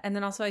handle that. And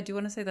then also I do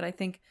want to say that I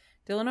think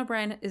Dylan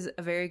O'Brien is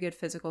a very good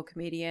physical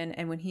comedian,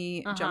 and when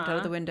he jumped out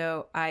of the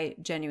window, I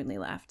genuinely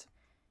laughed.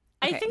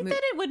 Okay, I think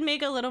that it would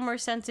make a little more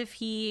sense if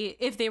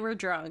they were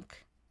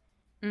drunk.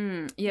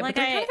 Yeah, like, but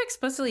they're kind of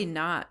explicitly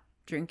not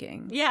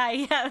drinking.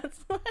 Yeah.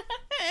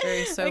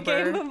 Very sober.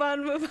 Okay, move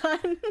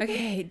on.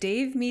 Okay,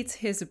 Dave meets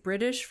his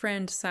British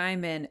friend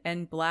Simon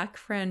and black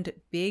friend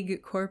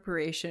Big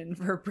Corporation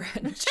for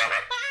brunch.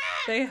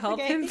 They help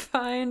him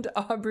find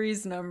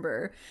Aubrey's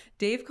number.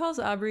 Dave calls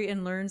Aubrey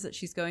and learns that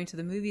she's going to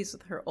the movies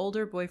with her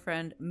older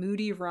boyfriend,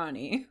 Moody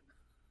Ronnie.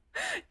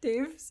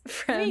 Dave's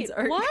friends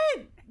are...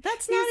 What?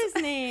 That's not his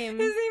name.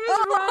 His name is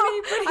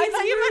Ronnie, but I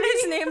thought you meant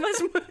his name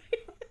was Moody.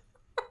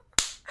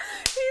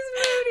 He's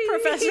Moody.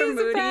 Professor He's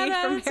Moody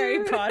from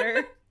Harry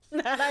Potter.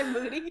 Not I'm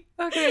Moody.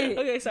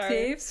 Okay, sorry.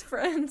 Dave's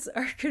friends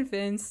are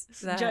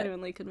convinced that...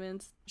 Genuinely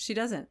convinced. She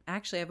doesn't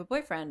actually have a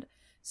boyfriend.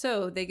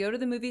 So they go to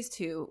the movies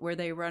too, where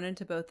they run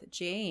into both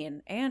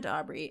Jane and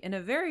Aubrey. In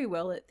a very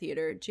well-lit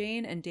theater,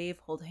 Jane and Dave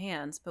hold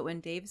hands, but when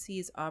Dave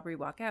sees Aubrey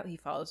walk out, he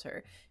follows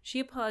her. She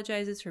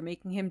apologizes for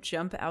making him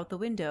jump out the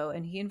window,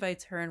 and he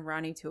invites her and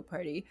Ronnie to a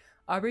party.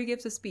 Aubrey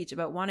gives a speech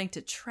about wanting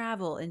to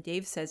travel, and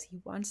Dave says he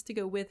wants to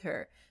go with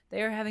her.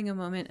 They are having a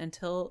moment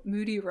until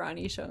Moody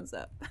Ronnie shows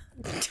up.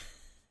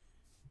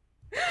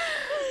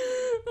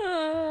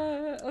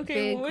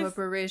 Okay,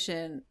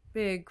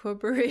 Big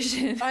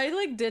corporation.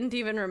 I didn't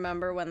even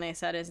remember when they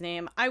said his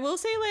name. I will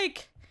say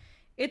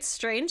It's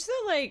strange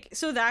that, like,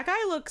 so that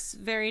guy looks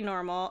very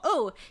normal.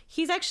 Oh,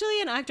 he's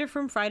actually an actor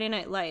from Friday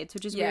Night Lights,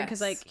 which is weird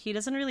because, like, he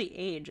doesn't really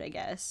age, I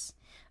guess.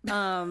 He's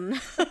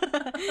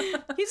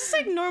just,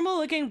 like, normal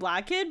looking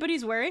black kid, but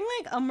he's wearing,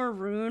 like, a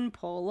maroon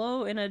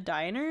polo in a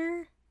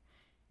diner.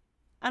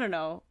 I don't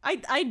know.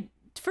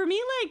 For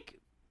me,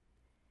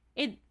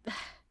 like,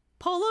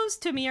 polos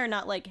to me are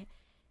not, like,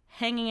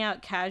 hanging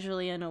out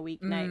casually on a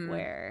weeknight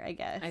wear, I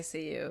guess. I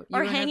see you.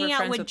 Or hanging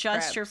out with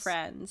just your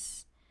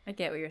friends. I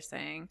get what you're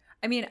saying.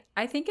 I mean,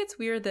 I think it's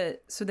weird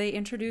that, so they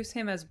introduce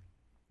him as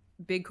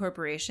big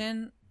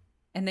corporation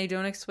and they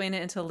don't explain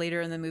it until later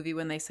in the movie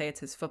when they say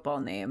it's his football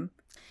name.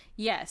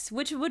 Yes,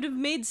 which would have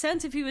made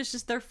sense if he was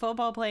just their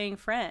football playing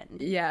friend.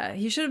 Yeah,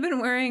 he should have been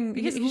wearing,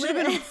 he should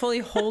have been fully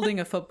holding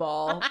a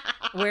football,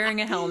 wearing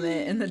a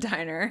helmet in the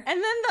diner.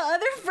 And then the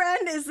other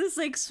friend is this,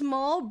 like,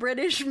 small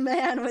British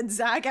man with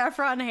Zac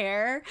Efron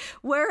hair,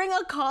 wearing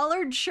a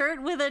collared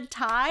shirt with a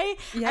tie.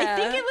 Yeah. I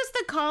think it was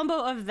the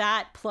combo of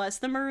that plus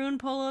the maroon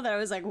polo that I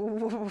was like,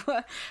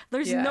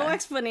 there's no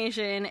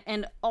explanation.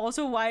 And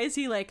also, why is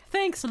he like,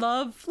 thanks,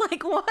 love?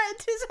 Like, what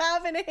is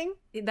happening?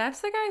 That's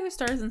the guy who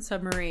stars in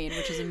Submarine,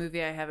 which is a movie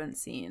I haven't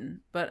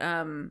seen. But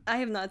I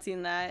have not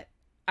seen that.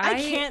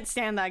 I can't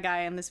stand that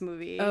guy in this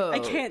movie. I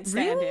can't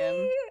stand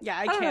him. Yeah,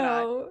 I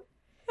cannot.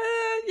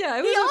 Yeah,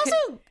 it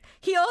was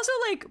He also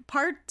like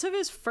parts of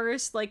his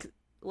first like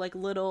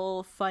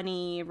little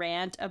funny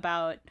rant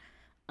about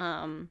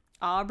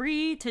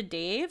Aubrey to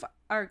Dave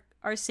are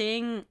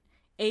saying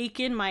ache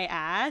in my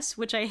ass,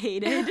 which I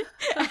hated.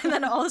 And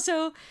then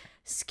also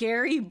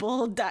scary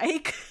bull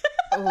dyke.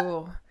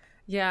 Oh.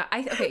 Yeah,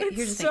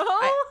 here's the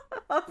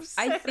thing.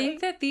 I think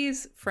that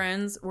these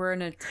friends were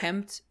an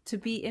attempt to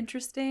be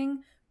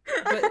interesting,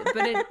 but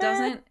it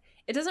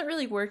doesn't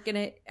really work in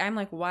it. I'm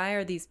like, why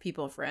are these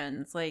people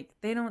friends? Like,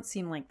 they don't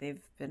seem like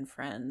they've been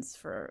friends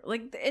for,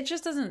 like, it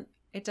just doesn't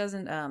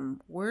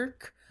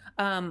work.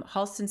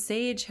 Halston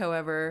Sage,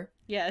 however,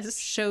 yes,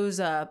 shows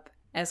up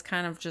as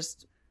kind of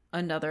just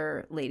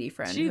another lady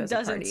friend. She who has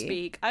doesn't a party.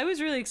 speak. I was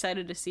really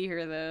excited to see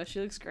her though. She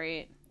looks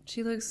great.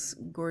 She looks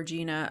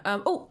gorgina.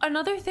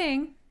 Another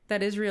thing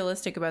that is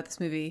realistic about this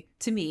movie,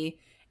 to me,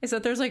 is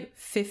that there's like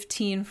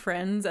 15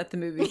 friends at the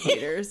movie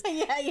theaters.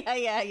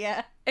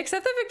 Yeah.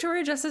 Except that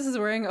Victoria Justice is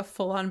wearing a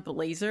full-on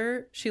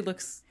blazer. She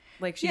looks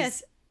like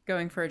she's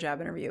going for a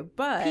job interview.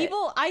 But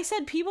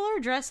people are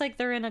dressed like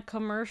they're in a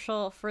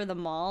commercial for the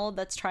mall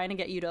that's trying to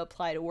get you to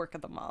apply to work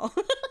at the mall.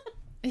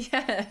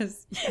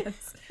 Yes.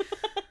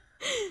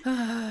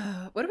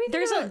 What do we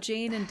think about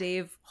Jane and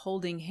Dave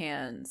holding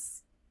hands?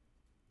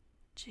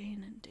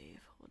 Jane and Dave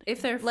holding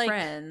if they're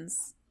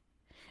friends.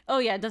 Oh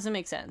yeah, it doesn't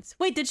make sense.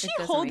 Wait, did she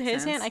hold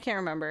his hand? I can't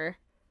remember.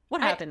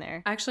 What happened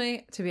there?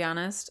 Actually, to be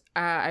honest,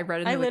 I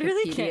read in the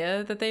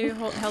Wikipedia that they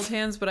held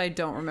hands, but I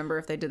don't remember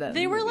if they did that.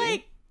 They were movie.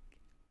 Like,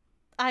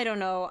 I don't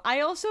know.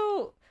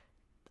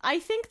 I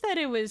think that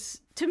it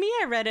was, to me,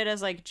 I read it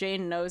as like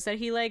Jane knows that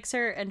he likes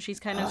her and she's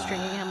kind of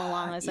stringing him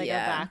along as like a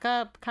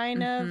backup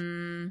kind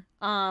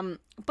of.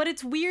 But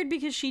it's weird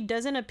because she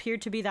doesn't appear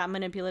to be that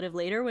manipulative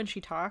later when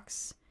she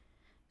talks.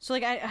 So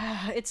like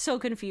it's so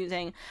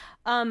confusing.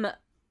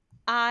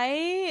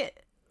 I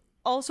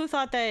also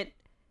thought that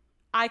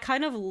I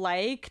kind of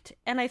liked,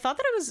 and I thought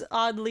that it was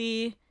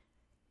oddly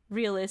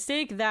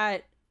realistic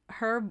that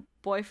her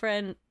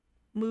boyfriend,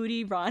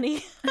 Moody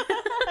Ronnie,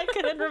 I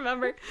couldn't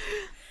remember,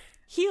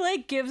 he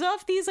like gives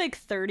off these like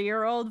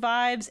 30-year-old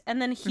vibes,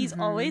 and then he's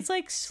always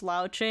like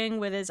slouching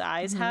with his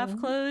eyes half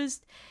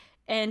closed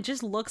and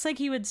just looks like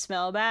he would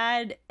smell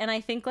bad. And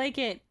I think like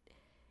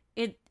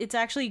it's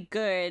actually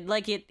good.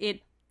 Like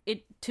it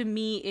to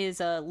me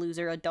is a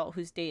loser adult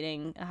who's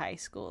dating a high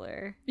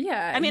schooler.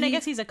 Yeah. I mean, I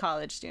guess he's a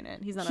college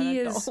student. He's not an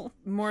adult. He is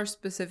more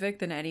specific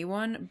than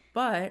anyone,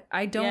 but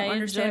I don't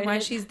understand why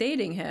she's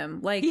dating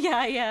him. Like,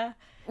 yeah.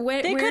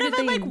 They could have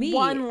had like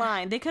one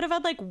line. They could have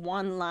had like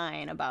one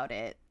line about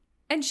it.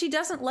 And she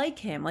doesn't like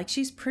him. Like,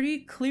 she's pretty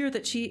clear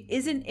that she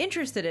isn't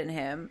interested in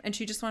him and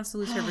she just wants to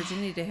lose her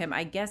virginity to him,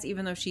 I guess,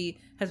 even though she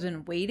has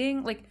been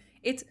waiting. Like,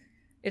 it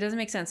doesn't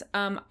make sense.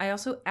 I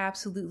also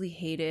absolutely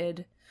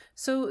hated...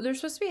 So they're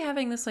supposed to be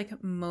having this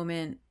like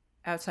moment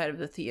outside of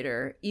the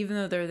theater, even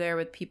though they're there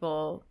with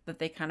people that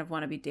they kind of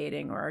want to be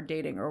dating or are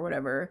dating or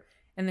whatever.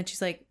 And then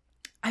she's like,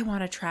 I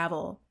want to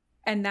travel.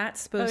 And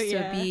that's supposed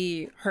to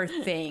be her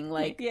thing.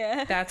 Like,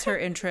 that's her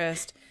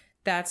interest.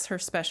 That's her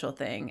special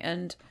thing.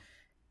 And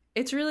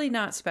it's really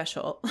not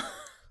special.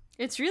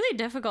 It's really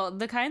difficult.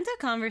 The kinds of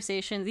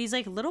conversations, these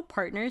like little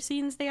partner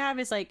scenes they have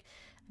is like,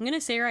 I'm going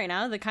to say right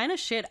now, the kind of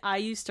shit I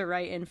used to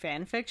write in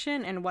fan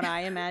fiction and what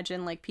I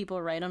imagine like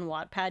people write on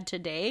Wattpad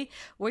today,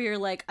 where you're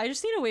like, I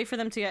just need a way for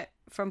them to get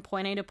from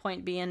point A to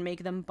point B and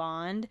make them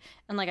bond.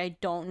 And like, I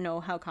don't know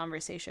how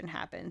conversation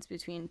happens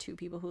between two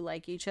people who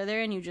like each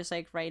other and you just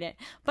like write it.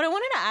 But I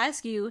wanted to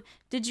ask you,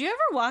 did you ever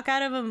walk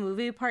out of a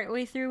movie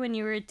partway through when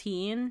you were a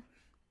teen?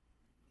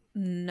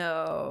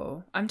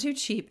 No, I'm too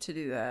cheap to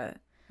do that.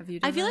 Have you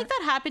done I feel like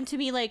that happened to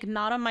me, like,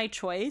 not on my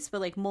choice,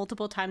 but, like,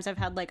 multiple times I've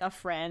had, like, a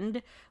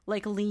friend,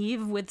 like,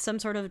 leave with some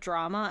sort of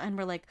drama, and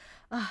we're like,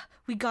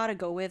 we gotta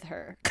go with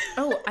her.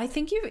 Oh, I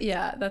think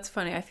yeah, that's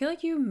funny. I feel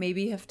like you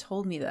maybe have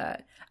told me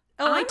that.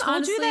 Oh, I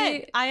told you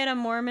that I had a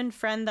Mormon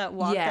friend that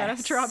walked out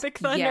of Tropic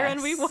Thunder,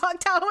 and we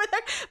walked out with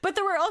her. But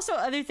there were also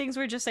other things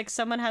where just, like,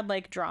 someone had,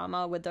 like,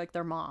 drama with, like,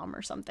 their mom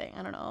or something.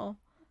 I don't know.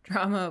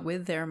 Drama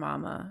with their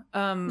mama.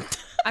 I'm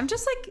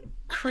just, like,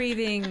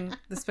 craving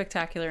the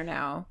spectacular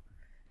now.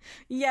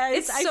 Yeah,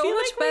 it's so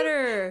much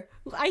better.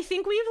 I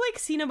think we've, like,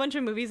 seen a bunch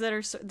of movies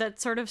that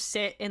sort of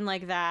sit in,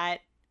 like,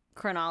 that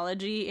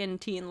chronology in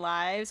teen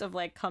lives of,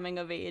 like, coming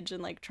of age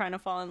and, like, trying to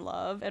fall in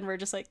love, and we're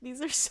just like,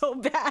 these are so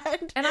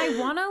bad. And I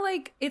want to,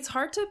 like, it's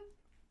hard to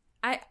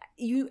I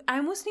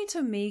almost need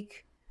to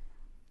make,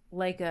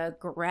 like, a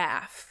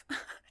graph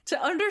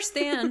to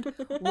understand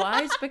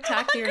why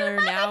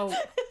Spectacular now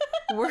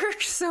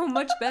works so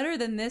much better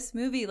than this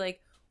movie.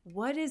 Like,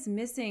 what is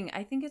missing?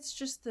 I think it's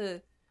just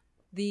the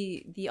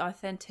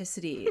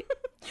authenticity.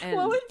 And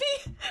what would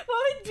be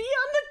on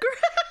the graph?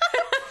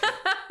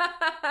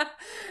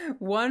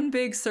 One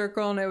big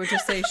circle, and it would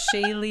just say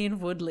Shailene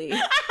Woodley.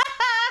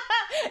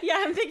 Yeah,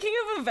 I'm thinking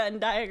of a Venn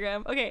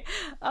diagram. Okay.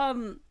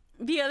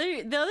 The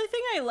other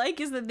thing I like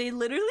is that they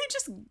literally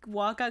just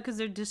walk out because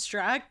they're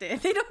distracted.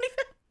 They don't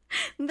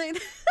even.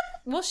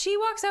 Well, she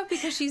walks out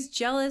because she's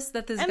jealous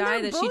that this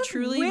guy that she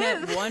truly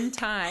met one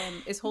time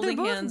is holding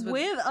hands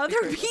with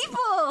other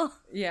people.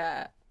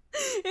 Yeah.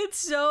 It's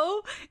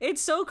so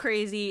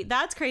crazy.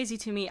 That's crazy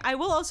to me. I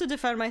will also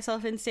defend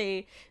myself and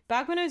say,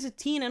 back when I was a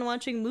teen and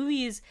watching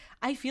movies,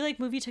 I feel like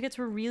movie tickets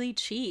were really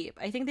cheap.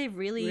 I think they've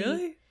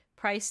really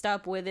priced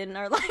up within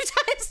our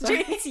lifetimes.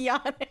 Jane's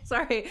yawning.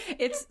 Sorry,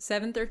 it's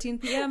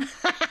 7:13 p.m.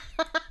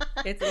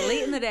 It's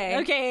late in the day.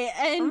 Okay,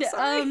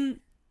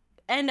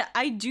 and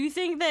I do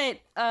think that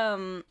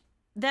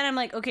then I'm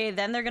like, okay,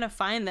 then they're gonna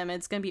find them.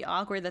 It's gonna be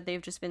awkward that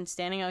they've just been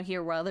standing out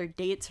here while their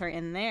dates are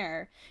in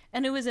there.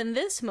 And it was in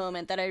this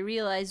moment that I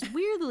realized,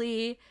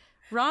 weirdly,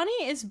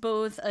 Ronnie is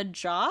both a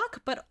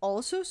jock but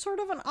also sort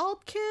of an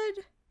alt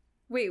kid.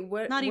 Wait,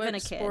 what? Not even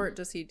what a kid. Sport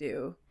does he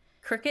do?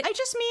 Cricket? I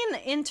just mean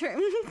in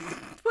terms.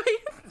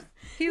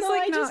 He's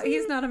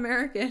he's not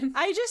American.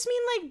 I just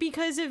mean, like,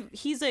 because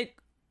he's like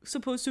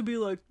supposed to be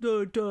like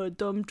the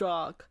dumb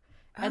jock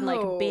and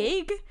like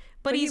big,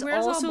 but he's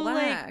wears also all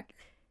black. like.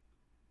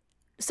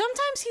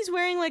 Sometimes he's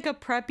wearing like a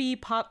preppy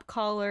pop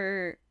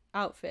collar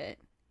outfit.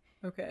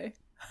 Okay.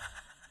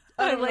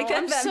 I like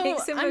know. that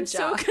makes him I'm a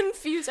so jock.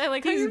 confused. I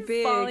like how He's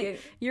big.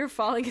 You're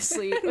falling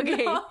asleep.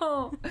 Okay.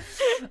 No.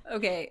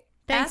 Okay.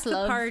 Thanks, at the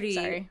love. party.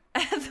 Sorry.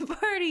 At the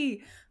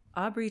party,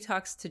 Aubrey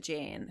talks to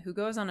Jane, who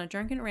goes on a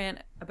drunken rant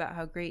about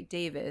how great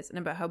Dave is and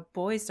about how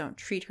boys don't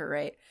treat her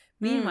right.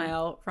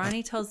 Meanwhile,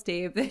 Ronnie tells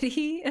Dave that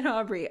he and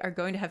Aubrey are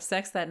going to have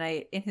sex that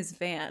night in his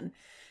van.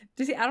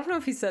 I don't know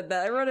if he said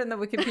that. I wrote it in the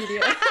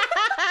Wikipedia.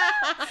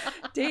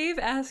 Dave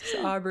asks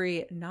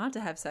Aubrey not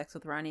to have sex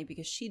with Ronnie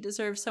because she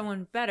deserves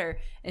someone better,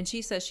 and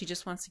she says she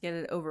just wants to get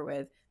it over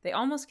with. They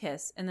almost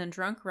kiss, and then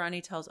drunk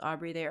Ronnie tells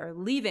Aubrey they are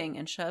leaving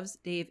and shoves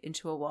Dave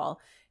into a wall.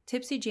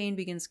 Tipsy Jane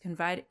begins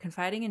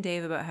confiding in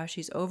Dave about how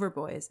she's over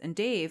boys, and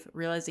Dave,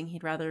 realizing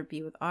he'd rather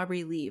be with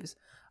Aubrey, leaves.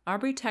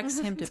 Aubrey texts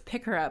him to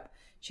pick her up.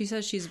 She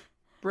says she's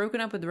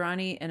broken up with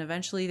Ronnie, and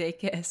eventually they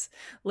kiss.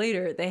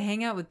 Later, they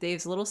hang out with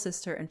Dave's little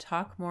sister and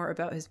talk more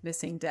about his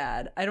missing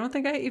dad. I don't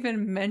think I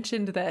even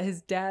mentioned that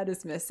his dad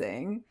is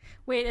missing.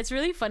 Wait, it's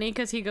really funny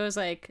because he goes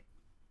like,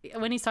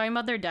 when he's talking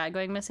about their dad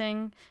going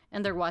missing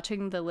and they're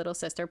watching the little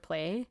sister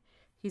play,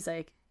 he's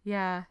like,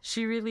 yeah,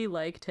 she really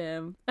liked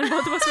him. And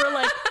both of us were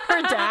like,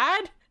 her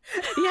dad?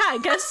 Yeah, I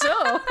guess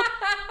so.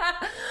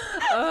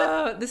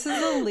 Oh, this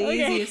is the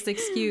laziest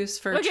excuse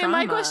for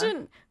trauma.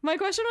 My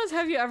question was,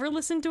 have you ever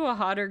listened to a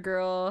hotter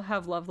girl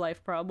have love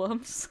life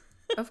problems?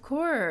 Of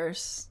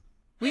course.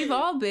 We've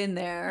all been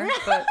there.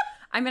 But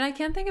I mean, I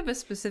can't think of a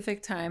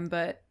specific time,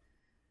 but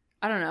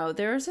I don't know.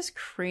 There was this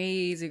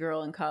crazy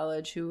girl in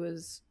college who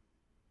was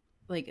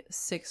like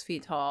 6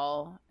 feet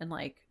tall and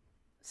like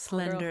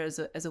slender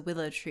as a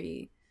willow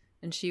tree.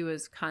 And she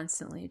was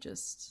constantly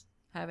just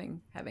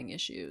having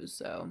issues.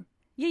 So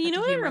yeah, you know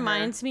what it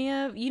reminds me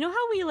of? You know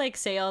how we like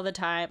say all the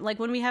time, like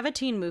when we have a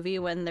teen movie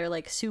when they're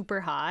like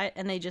super hot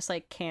and they just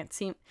like can't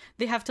seem,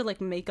 they have to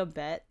like make a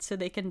bet so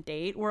they can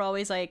date. We're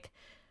always like,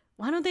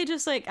 why don't they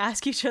just like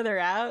ask each other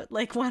out?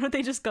 Like, why don't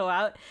they just go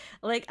out?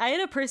 Like, I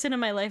had a person in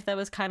my life that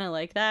was kind of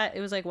like that. It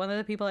was like one of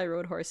the people I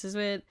rode horses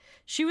with.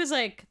 She was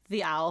like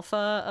the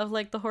alpha of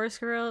like the horse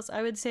girls,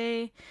 I would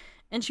say.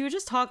 And she would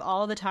just talk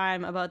all the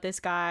time about this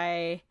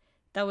guy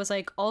that was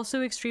like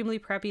also extremely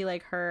preppy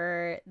like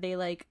her. They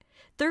like,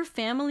 their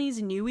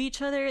families knew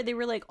each other. They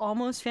were like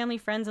almost family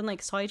friends and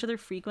like saw each other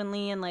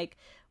frequently and like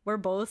were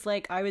both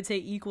like, I would say,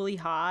 equally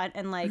hot.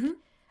 And like,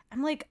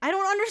 I'm like, I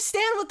don't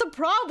understand what the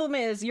problem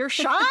is. You're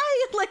shy?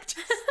 Like,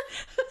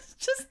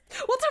 just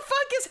what the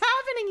fuck is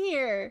happening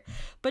here?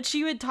 But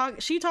she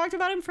talked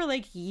about him for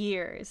like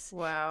years.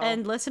 Wow.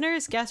 And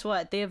listeners, guess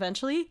what? They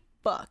eventually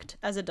fucked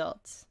as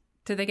adults.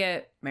 Did they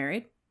get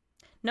married?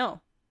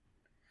 No.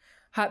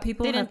 Hot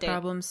people They have didn't date.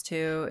 problems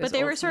too. But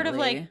they were sort of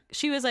ultimately- like,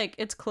 she was like,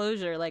 it's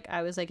closure. Like,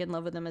 I was like in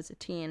love with him as a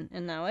teen,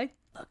 and now I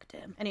fucked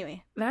him.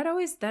 Anyway.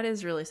 that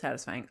is really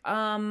satisfying.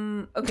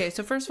 Okay,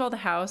 so first of all, the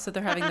house that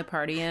they're having the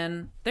party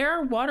in, there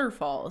are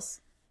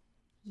waterfalls.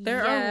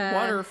 There are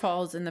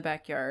waterfalls in the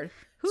backyard.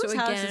 Whose So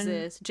house again, is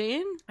this?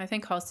 Jane? I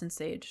think Halston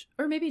Sage,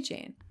 or maybe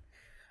Jane.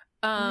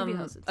 Maybe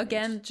Halston Sage.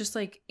 Again, just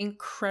like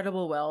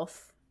incredible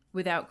wealth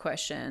without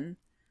question.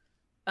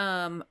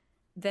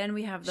 Then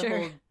we have the Sure.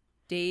 whole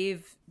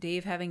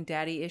Dave having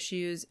daddy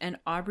issues, and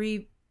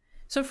Aubrey.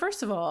 So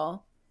first of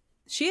all,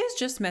 she has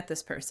just met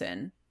this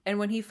person, and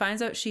when he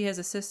finds out she has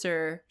a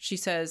sister, she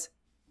says,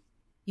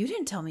 "You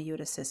didn't tell me you had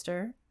a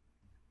sister."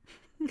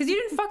 Because you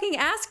didn't fucking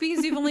ask,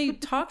 because you've only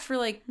talked for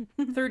like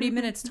 30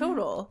 minutes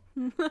total.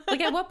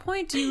 Like, at what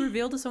point do you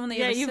reveal to someone that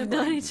you have a you've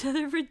sibling? known each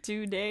other for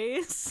 2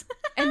 days.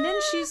 And then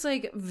she's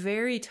like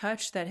very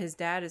touched that his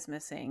dad is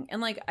missing.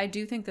 And like, I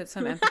do think that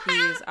some empathy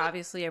is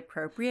obviously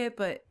appropriate,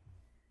 but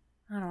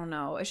I don't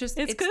know. It's just,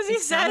 It's because he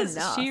it's not says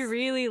enough. she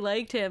really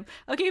liked him.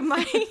 Okay,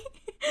 my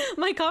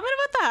my comment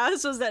about the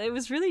house was that it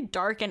was really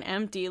dark and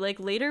empty. Like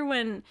later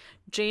when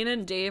Jane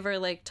and Dave are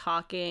like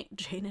talking,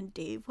 Jane and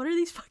Dave, what are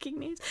these fucking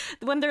names?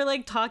 When they're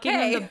like talking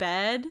Hey. in the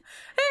bed.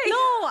 Hey. No,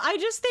 I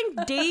just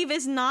think Dave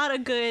is not a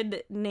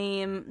good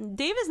name.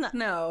 Dave is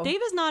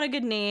not a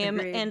good name,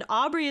 Agreed. and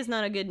Aubrey is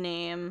not a good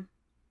name.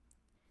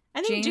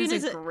 I think Jane Jane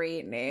is a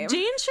great name.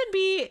 Jane should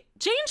be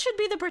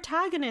the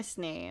protagonist's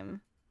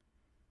name.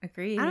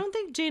 Agreed. I don't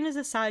think Jane is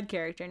a side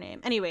character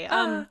name. Anyway,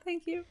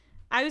 Thank you.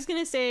 I was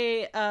gonna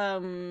say,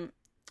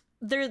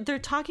 they're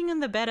talking in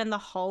the bed and the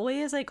hallway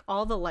is like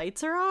all the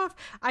lights are off.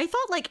 I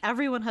thought like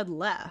everyone had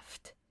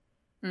left.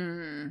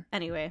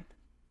 Anyway,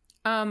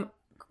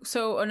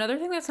 So another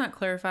thing that's not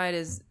clarified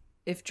is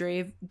if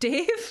Dave,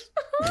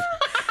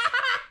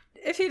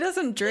 if he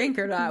doesn't drink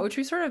or not, which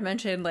we sort of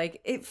mentioned. Like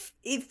it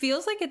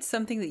feels like it's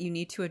something that you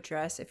need to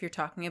address if you're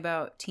talking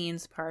about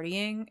teens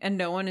partying and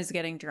no one is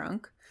getting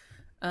drunk.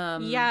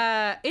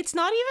 yeah, it's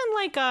not even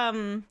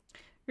like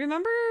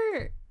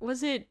remember,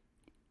 was it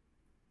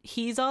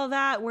He's All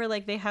That, where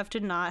like they have to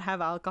not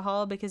have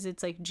alcohol because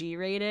it's like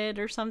G-rated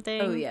or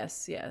something? Oh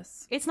yes.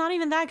 It's not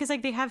even that, because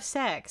like they have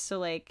sex, so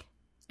like,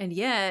 And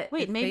yet,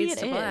 wait, maybe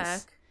fades it to is.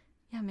 black.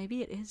 Yeah,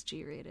 maybe it is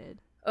G-rated.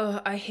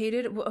 Oh, I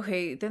hated.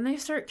 Okay, then they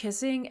start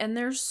kissing, and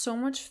there's so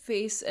much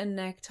face and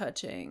neck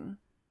touching.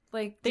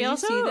 Like, They do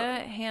also- you see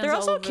that? Hands They're all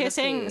also over the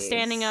kissing, face.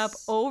 standing up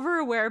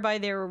over whereby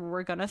they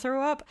were gonna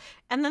throw up,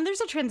 and then there's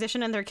a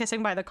transition and they're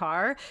kissing by the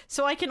car.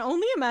 So I can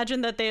only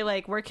imagine that they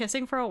like were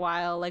kissing for a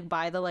while, like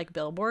by the like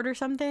billboard or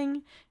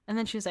something, and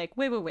then she's like,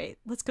 wait,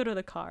 let's go to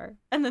the car,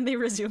 and then they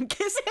resume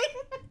kissing.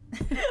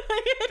 Like,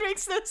 it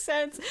makes no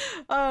sense.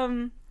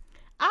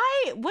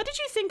 What did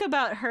you think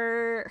about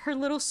her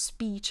little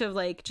speech of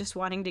like just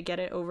wanting to get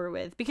it over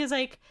with? Because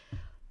like,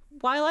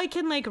 while I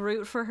can like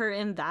root for her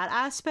in that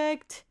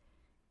aspect,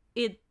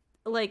 it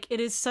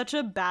is such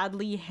a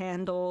badly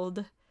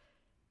handled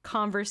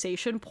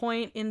conversation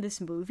point in this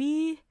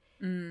movie,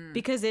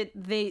 because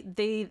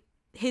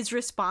his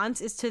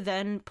response is to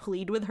then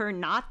plead with her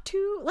not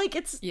to, like,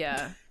 it's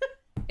Yeah,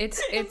 it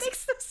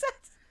makes no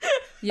sense.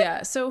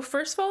 Yeah. So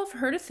first of all, for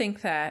her to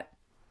think that,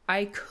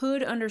 I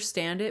could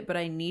understand it, but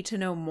I need to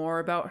know more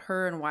about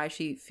her and why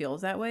she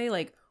feels that way.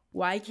 Like,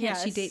 why can't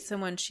she Yes. date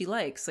someone she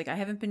likes? Like, I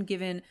haven't been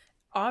given.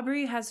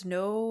 Aubrey has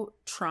no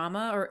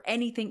trauma or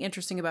anything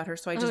interesting about her,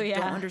 so I just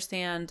don't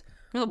understand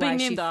Well, why being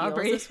she named feels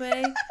Aubrey. this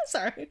way.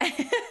 Sorry.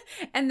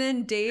 And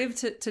then Dave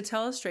to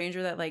tell a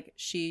stranger that like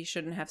she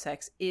shouldn't have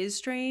sex is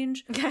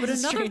strange. Yeah, But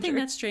it's a another thing stranger.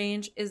 that's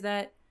strange is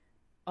that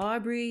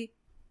Aubrey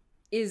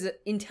is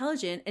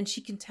intelligent and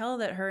she can tell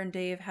that her and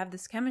Dave have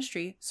this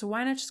chemistry. So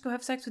why not just go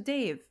have sex with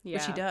Dave?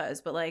 Which she Yeah.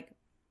 does. But like,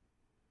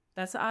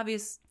 that's the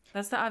obvious.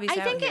 That's the obvious.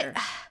 I out think here.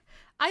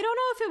 I don't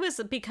know if it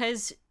was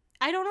because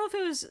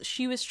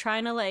she was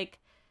trying to like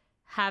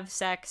have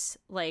sex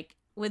like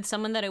with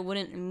someone that it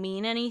wouldn't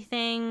mean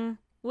anything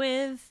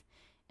with,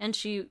 and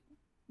she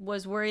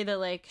was worried that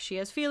like she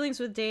has feelings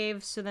with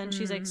Dave, so then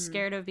she's like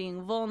scared of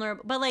being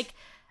vulnerable. But like,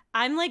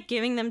 I'm like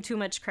giving them too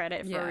much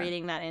credit for Yeah.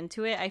 reading that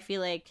into it. I feel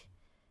like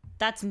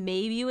that's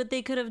maybe what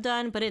they could have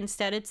done, but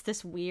instead it's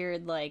this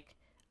weird like,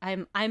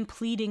 I'm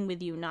pleading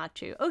with you not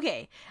to.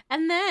 Okay.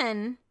 And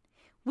then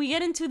we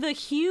get into the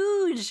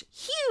huge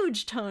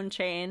tone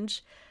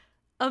change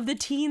of the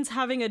teens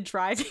having a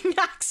driving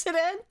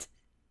accident.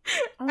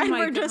 Oh and my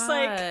we're just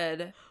like,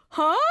 God.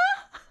 huh?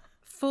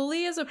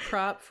 Fully as a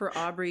prop for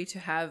Aubrey to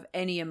have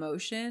any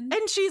emotion.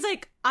 And she's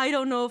like, I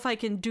don't know if I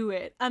can do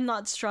it. I'm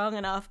not strong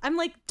enough. I'm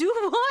like, do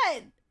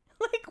what?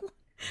 Like,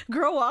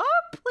 grow up?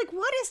 Like,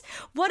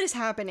 what is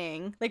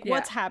happening? Like, Yeah.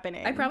 what's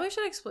happening? I probably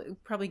should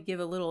probably give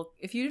a little,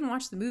 if you didn't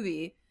watch the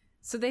movie.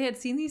 So they had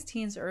seen these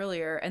teens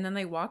earlier, and then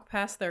they walk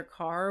past their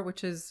car,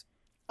 which is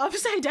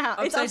upside down.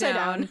 It's upside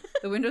down.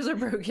 The windows are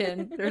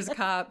broken. There's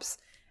cops,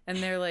 and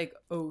they're like,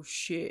 oh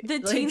shit. The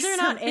Like, teens are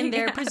not in something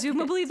there. happened.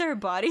 Presumably their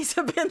bodies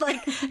have been like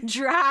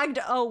dragged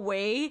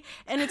away,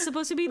 and it's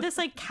supposed to be this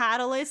like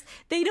catalyst.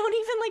 They don't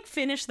even like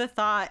finish the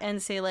thought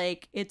and say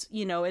like it's,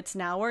 you know, it's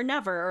now or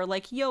never, or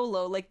like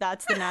YOLO, like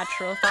that's the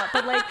natural thought.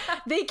 But like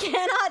they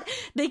cannot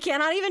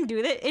even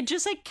do that. It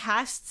just like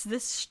casts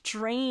this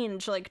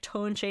strange like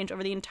tone change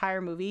over the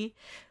entire movie.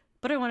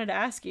 But I wanted to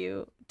ask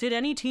you, did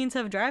any teens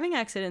have driving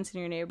accidents in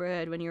your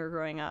neighborhood when you were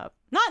growing up?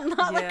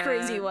 Not like Yeah.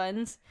 crazy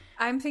ones.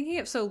 I'm thinking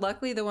of, so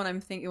luckily the one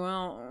I'm thinking,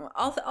 well,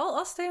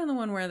 I'll stay on the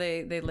one where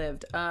they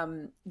lived.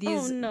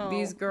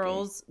 These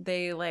girls,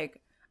 they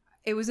like,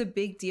 it was a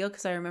big deal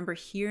because I remember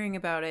hearing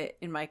about it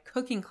in my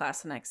cooking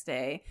class the next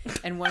day,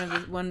 and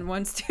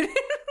one student.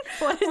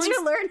 What did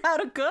you learn how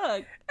to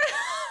cook?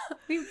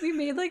 we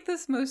made like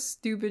this most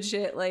stupid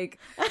shit, like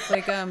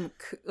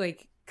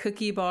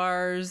cookie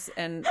bars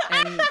and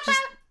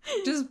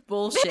just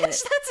bullshit.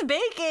 Bitch, that's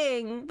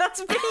baking.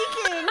 That's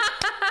baking.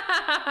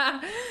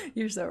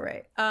 You're so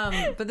right.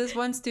 But this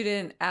one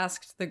student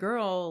asked the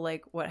girl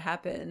like what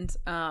happened,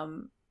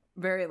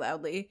 very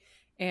loudly,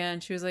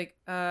 and she was like,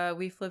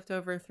 we flipped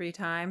over 3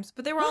 times,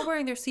 but they were all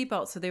wearing their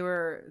seatbelts, so they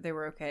were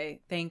okay.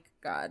 Thank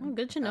God. Oh,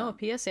 good to know.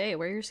 A PSA: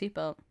 wear your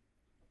seatbelt.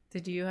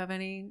 Did you have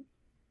any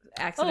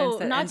accidents?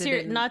 That not ended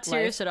serious. in Not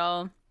serious life? at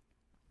all.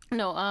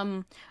 No.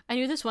 I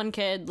knew this one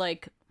kid.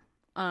 Like,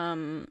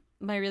 my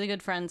really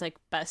good friend's like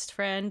best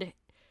friend.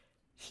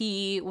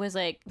 He was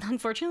like,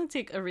 unfortunately, it's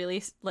like a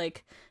really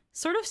like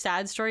sort of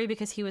sad story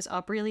because he was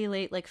up really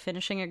late, like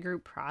finishing a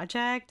group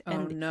project,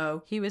 and Oh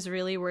no. he was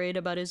really worried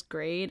about his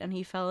grade, and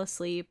he fell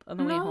asleep on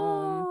the way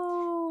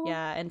home.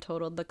 Yeah, and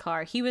totaled the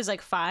car. He was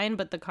like fine,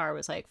 but the car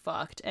was like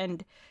fucked.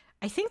 And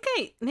I think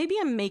maybe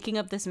I'm making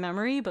up this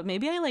memory, but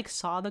maybe I like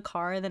saw the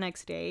car the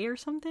next day or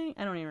something.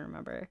 I don't even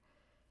remember.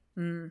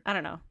 I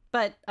don't know.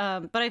 But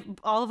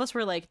all of us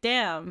were like,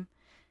 damn,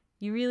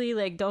 you really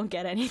like don't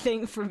get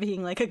anything for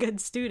being like a good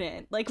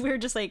student. Like we were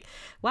just like,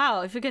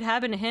 wow, if it could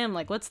happen to him,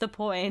 like what's the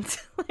point?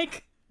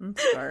 Like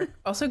That's dark.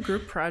 Also,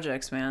 group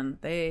projects, man,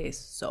 they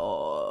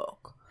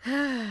suck.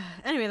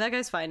 anyway, that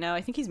guy's fine now. I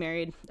think he's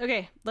married.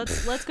 Okay,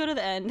 let's go to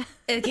the end.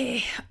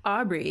 Okay,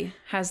 Aubrey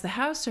has the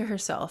house to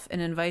herself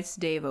and invites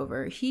Dave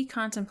over. He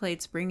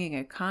contemplates bringing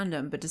a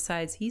condom, but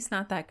decides he's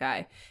not that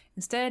guy.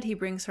 Instead, he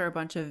brings her a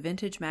bunch of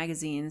vintage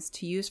magazines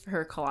to use for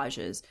her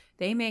collages.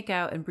 They make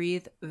out and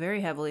breathe very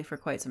heavily for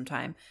quite some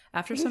time.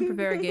 After some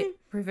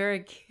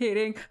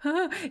prevaricating,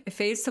 it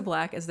fades to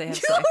black as they have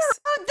sex.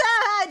 wrote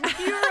that.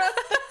 You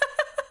wrote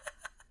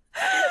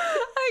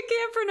I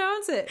can't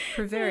pronounce it.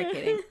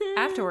 Prevaricating.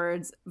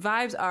 Afterwards,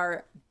 vibes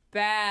are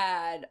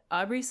bad.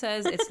 Aubrey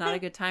says it's not a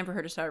good time for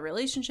her to start a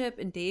relationship,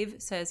 and Dave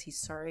says he's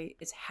sorry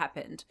it's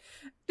happened.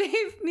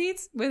 Dave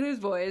meets with his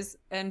boys,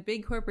 and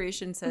Big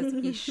Corporation says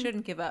he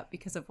shouldn't give up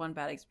because of one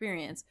bad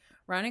experience.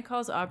 Ronnie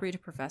calls Aubrey to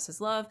profess his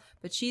love,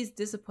 but she's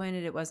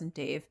disappointed it wasn't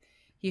Dave.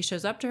 He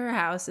shows up to her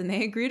house, and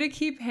they agree to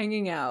keep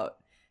hanging out.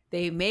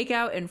 They make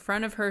out in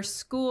front of her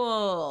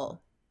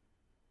school.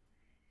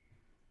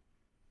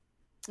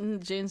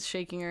 Jane's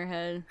shaking her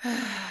head.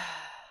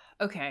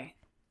 Okay.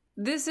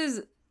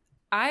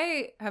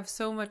 I have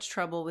so much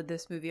trouble with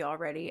this movie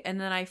already, and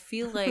then I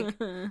feel like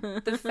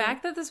the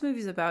fact that this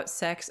movie is about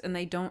sex and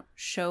they don't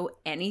show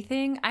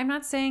anything, I'm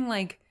not saying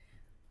like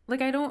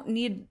I don't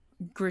need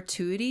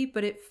gratuity,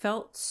 but it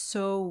felt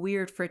so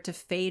weird for it to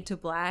fade to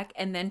black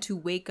and then to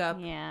wake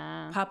up,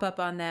 pop up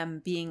on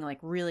them being like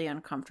really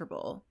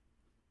uncomfortable.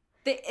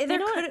 There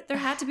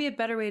had to be a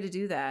better way to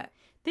do that.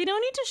 They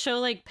don't need to show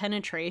like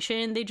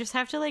penetration. They just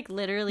have to like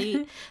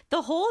literally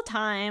the whole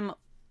time.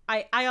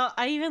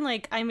 I even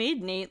like I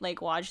made Nate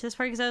like watch this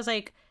part because I was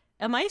like,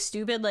 am I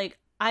stupid? Like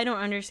I don't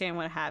understand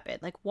what happened.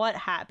 Like what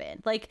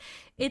happened? Like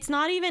it's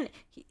not even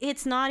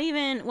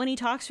when he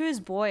talks to his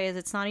boys,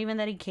 it's not even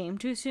that he came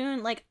too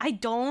soon. Like I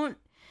don't.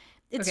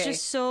 It's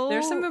just so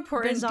there's some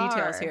important bizarre.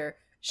 details here.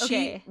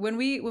 Okay. When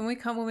we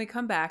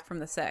come back from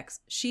the sex,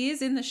 she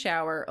is in the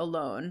shower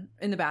alone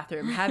in the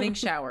bathroom, having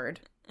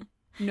showered.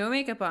 No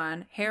makeup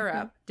on, hair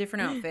up,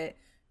 different outfit.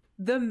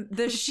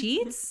 The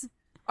sheets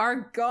are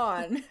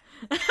gone.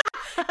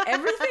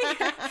 Everything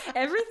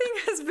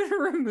has been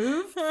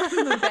removed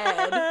from the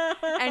bed,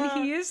 and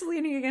he is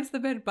leaning against the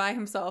bed by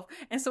himself.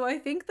 And so I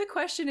think the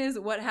question is,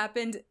 what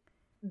happened?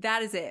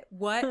 That is it.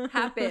 What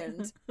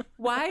happened?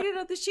 Why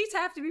did the sheets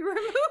have to be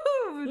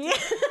removed? Yeah.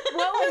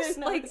 What was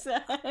like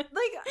that. Like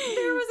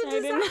there was a I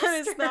didn't notice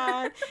disaster.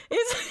 that.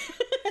 It's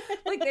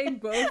Like they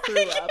both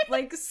threw up.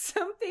 Like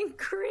something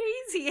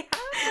crazy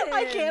happened.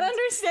 I can't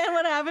understand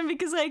what happened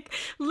because like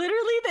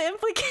literally the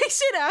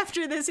implication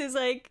after this is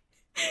like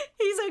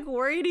he's like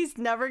worried he's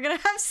never gonna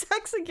have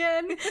sex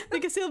again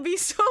because he'll be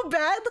so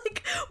bad.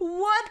 Like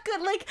what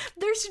could like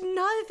there's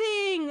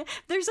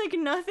like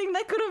nothing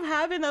that could have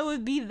happened that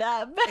would be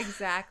that bad.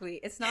 Exactly.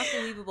 It's not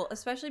believable,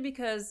 especially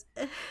because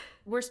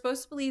we're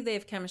supposed to believe they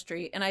have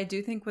chemistry, and I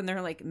do think when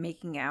they're like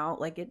making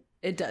out, like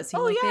it does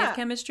seem like they have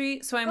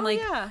chemistry. So I'm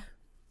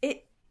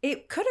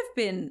it could have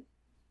been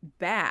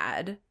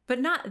bad,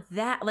 but not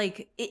that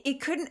like it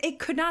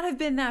could not have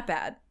been that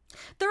bad.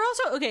 They're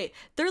also, okay,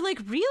 they're like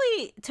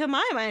really, to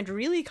my mind,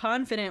 really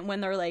confident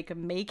when they're like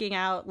making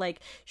out, like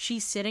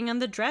she's sitting on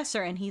the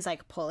dresser and he's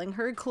like pulling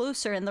her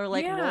closer and they're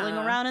like rolling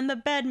around in the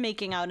bed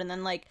making out. And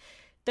then like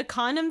the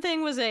condom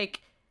thing was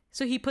like,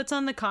 so he puts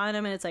on the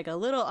condom and it's like a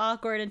little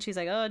awkward and she's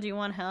like, oh, do you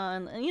want hell?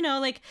 And you know,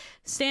 like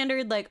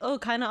standard, like, oh,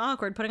 kind of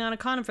awkward putting on a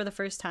condom for the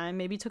first time.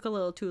 Maybe took a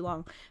little too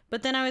long.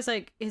 But then I was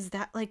like, is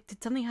that like,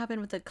 did something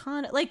happen with the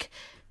condom? Like,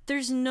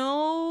 there's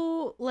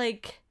no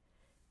like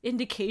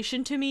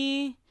indication to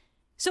me.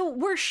 So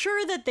we're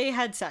sure that they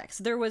had sex.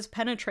 There was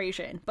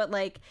penetration, but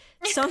like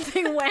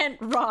something went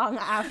wrong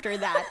after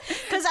that.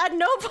 Because at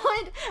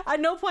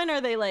no point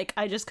are they like,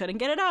 I just couldn't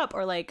get it up,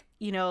 or like,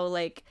 you know,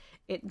 like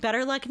it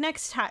better luck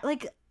next time.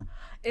 Like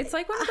it's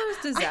like one of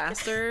those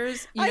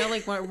disasters, you know,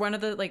 like one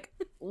of the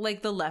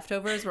like the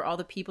Leftovers where all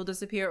the people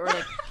disappear, or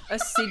like a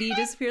city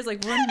disappears.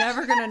 Like we're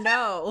never gonna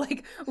know.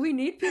 Like we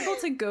need people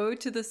to go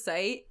to the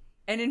site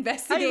and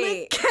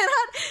investigate.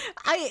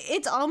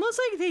 It's almost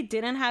like they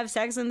didn't have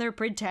sex and they're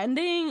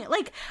pretending.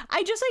 Like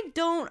I just like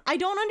I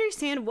don't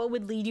understand what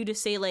would lead you to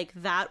say like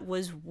that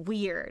was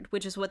weird,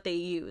 which is what they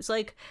use.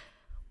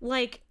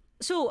 Like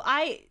so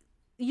I,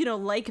 you know,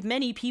 like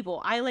many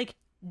people, I like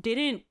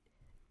didn't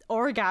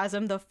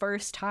orgasm the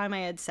first time I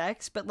had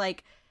sex, but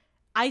like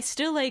I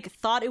still like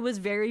thought it was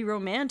very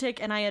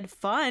romantic and I had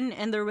fun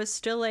and there was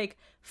still like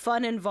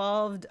fun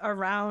involved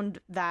around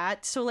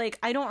that. So like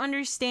I don't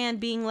understand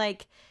being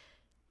like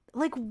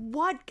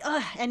what?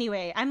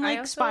 Anyway, I'm like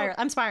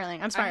I'm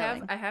spiraling.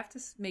 I have to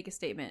make a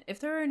statement.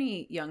 If there are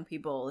any young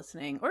people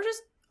listening, or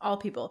just all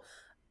people,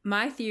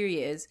 my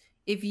theory is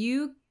if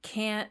you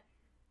can't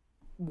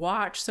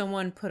watch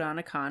someone put on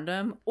a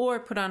condom or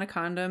put on a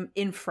condom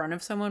in front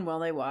of someone while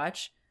they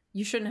watch,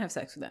 you shouldn't have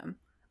sex with them.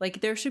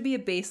 Like there should be a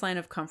baseline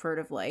of comfort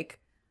of like,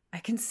 I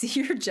can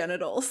see your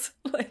genitals,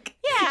 like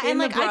and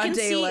like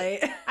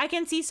daylight. I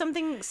can see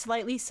something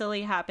slightly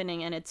silly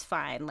happening, and it's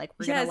fine. Like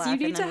we're gonna laugh, you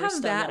need and to then we're have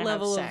still that gonna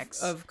level have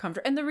sex. of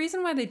comfort. And the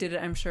reason why they did it,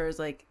 I'm sure, is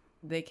like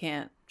they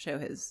can't show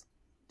his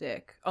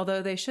dick,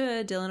 although they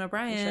should. Dylan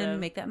O'Brien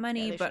make that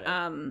money, but it's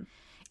anyway.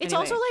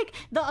 also like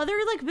the other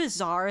like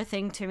bizarre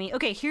thing to me.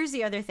 Okay, here's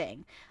the other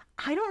thing.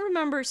 I don't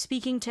remember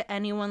speaking to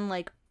anyone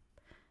like.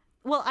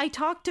 Well, I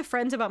talked to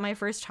friends about my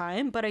first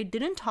time, but I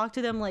didn't talk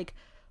to them like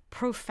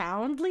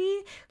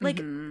profoundly. Like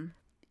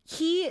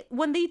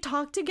when they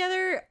talk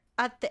together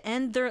at the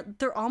end,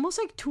 they're almost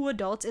like two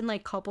adults in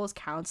like couples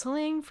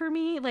counseling for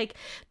me. Like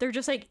they're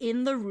just like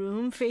in the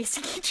room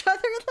facing each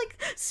other,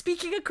 like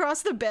speaking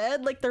across the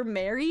bed, like they're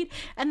married.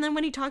 And then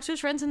when he talks to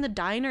his friends in the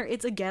diner,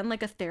 it's again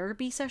like a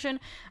therapy session.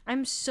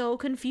 I'm so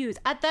confused.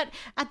 At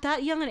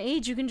that young an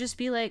age, you can just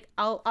be like,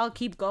 I'll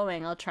keep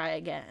going, I'll try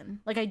again.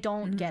 Like I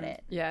don't get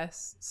it.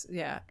 Yes,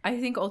 yeah. I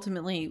think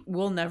ultimately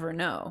we'll never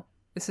know.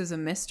 This is a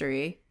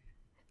mystery.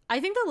 I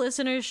think the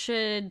listeners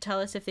should tell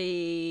us if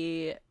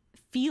they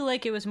feel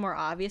like it was more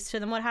obvious to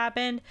them what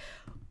happened,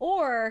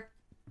 or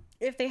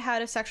if they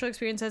had a sexual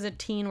experience as a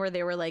teen where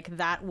they were like,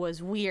 that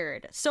was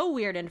weird. So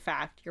weird, in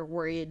fact, you're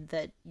worried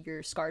that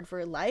you're scarred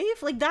for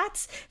life. Like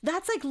that's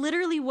like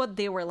literally what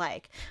they were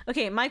like.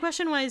 Okay, my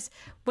question was,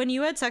 when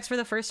you had sex for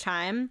the first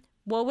time,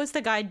 what was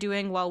the guy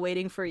doing while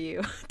waiting for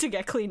you to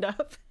get cleaned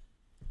up?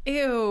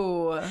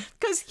 Ew.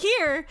 Because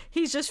here,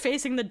 he's just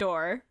facing the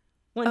door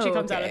when she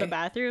comes out of the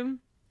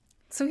bathroom.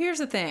 So here's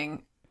the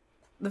thing.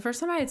 The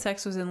first time I had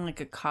sex was in like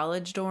a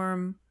college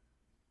dorm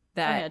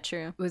that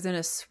was in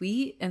a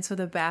suite. And so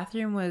the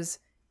bathroom was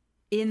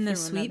in the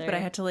suite, but I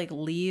had to like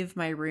leave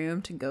my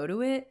room to go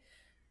to it.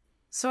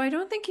 So I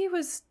don't think he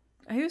was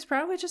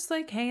probably just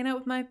like hanging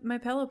out with my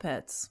pillow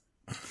pets.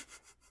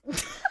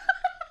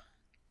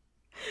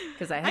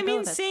 Because I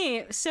mean,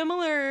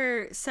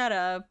 similar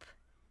setup.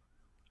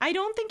 I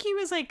don't think he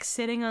was like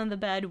sitting on the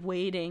bed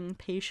waiting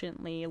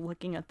patiently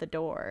looking at the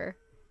door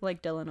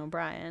like Dylan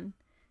O'Brien.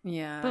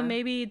 Yeah. But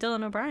maybe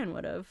Dylan O'Brien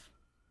would have.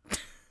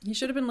 He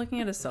should have been looking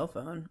at his cell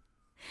phone.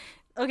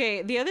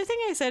 Okay, the other thing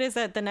I said is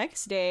that the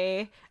next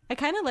day, I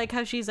kind of like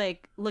how she's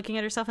like looking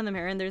at herself in the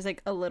mirror and there's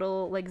like a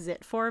little like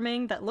zit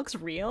forming that looks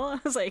real. I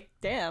was like,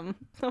 damn,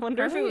 I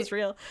wonder if it was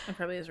real. It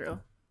probably is real.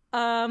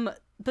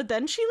 But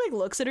then she like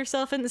looks at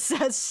herself and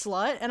says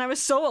slut, and I was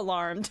so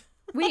alarmed.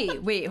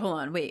 Wait, hold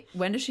on. Wait,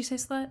 when does she say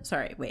slut?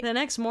 Sorry, wait. The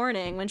next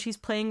morning when she's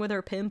playing with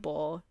her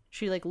pimple,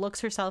 she like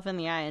looks herself in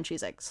the eye and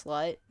she's like,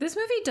 slut. This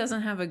movie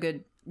doesn't have a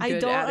good I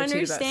don't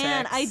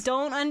understand. About sex.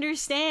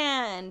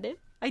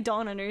 I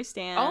don't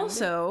understand.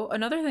 Also,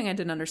 another thing I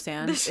didn't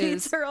understand the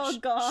sheets is are all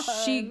gone.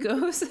 She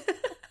goes.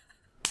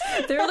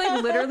 They're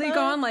like literally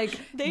gone. Like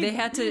they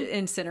had to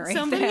incinerate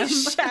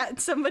them.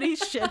 Somebody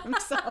shit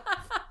himself.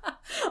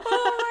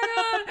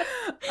 Oh my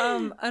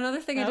god. Another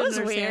thing I didn't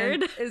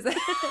understand is that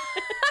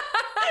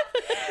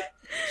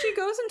she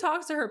goes and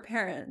talks to her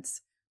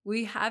parents.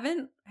 We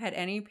haven't had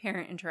any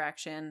parent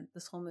interaction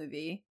this whole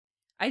movie.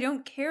 I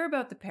don't care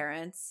about the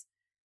parents.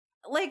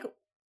 Like,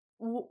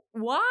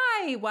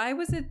 why? Why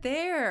was it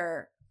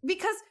there?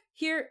 Because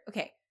here,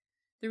 okay.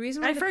 The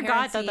reason why I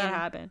forgot that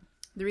happened.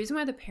 The reason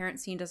why the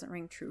parent scene doesn't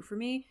ring true for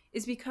me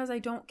is because I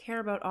don't care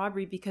about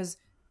Aubrey, because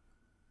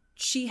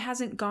she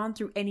hasn't gone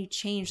through any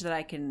change that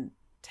I can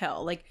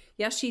tell. Like,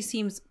 yes, she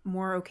seems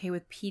more okay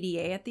with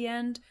PDA at the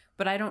end,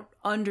 but I don't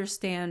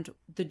understand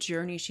the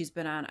journey she's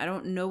been on. I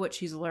don't know what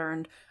she's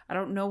learned. I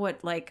don't know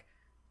what, like,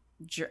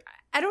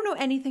 I don't know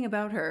anything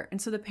about her.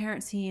 And so the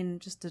parent scene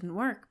just didn't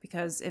work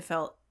because it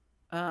felt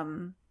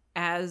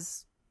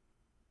as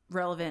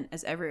relevant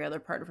as every other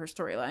part of her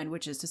storyline,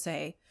 which is to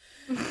say,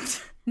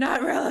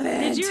 not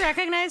relevant. Did you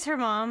recognize her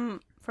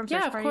mom from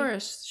Search Yeah, Party? of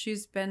course.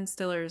 She's Ben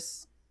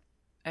Stiller's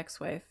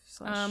ex-wife /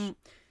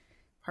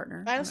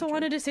 partner. I also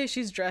wanted to say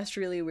she's dressed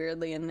really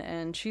weirdly in the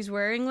end. She's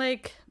wearing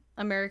like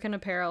American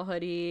Apparel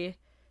hoodie,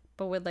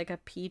 but with like a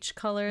peach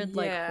colored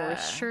like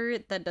horse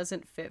shirt that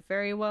doesn't fit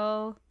very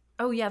well.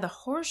 Oh yeah, the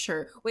horse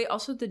shirt. Wait,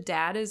 also the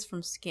dad is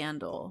from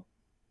Scandal.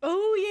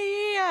 Oh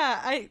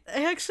yeah. I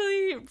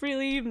actually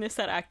really miss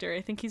that actor.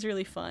 I think he's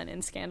really fun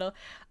in Scandal.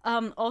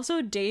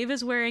 Also Dave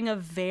is wearing a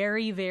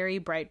very, very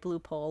bright blue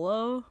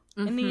polo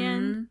in the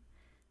end.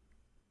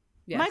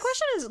 Yes. My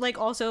question is like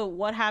also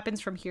what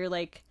happens from here?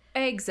 Like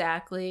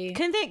Exactly.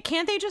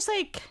 can't they just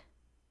like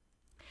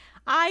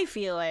I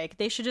feel like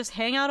they should just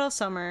hang out all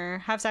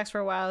summer, have sex for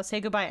a while,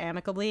 say goodbye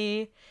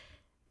amicably,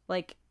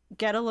 like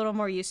get a little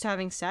more used to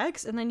having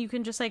sex, and then you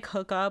can just like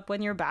hook up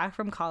when you're back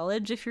from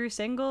college if you're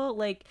single.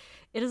 Like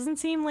it doesn't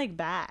seem like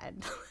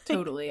bad.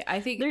 Totally. I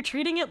think They're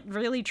treating it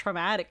really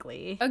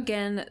traumatically.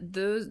 again,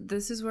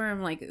 this is where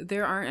I'm like,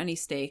 there aren't any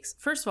stakes.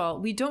 First of all,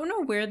 we don't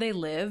know where they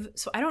live,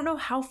 so I don't know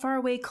how far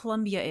away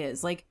Columbia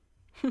is. Like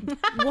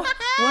what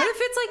if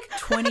it's like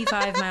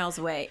 25 miles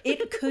away?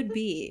 It could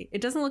be.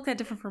 It doesn't look that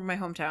different from my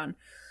hometown.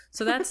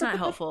 So that's not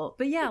helpful.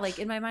 But yeah, like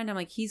in my mind, I'm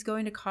like, he's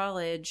going to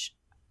college.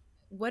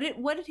 What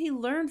did he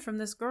learn from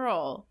this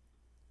girl?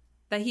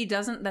 That he's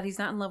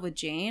not in love with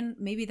Jane?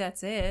 Maybe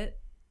that's it.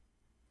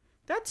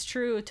 That's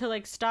true. To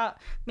like stop,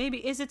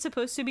 maybe is it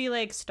supposed to be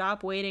like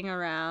stop waiting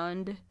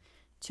around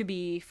to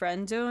be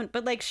friend zoned?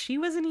 But like she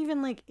wasn't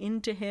even like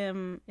into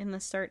him in the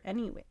start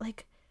anyway.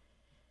 Like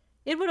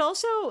it would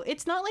also,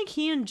 it's not like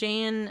he and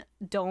Jane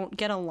don't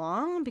get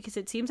along because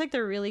it seems like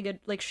they're really good.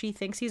 Like she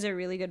thinks he's a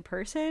really good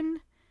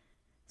person.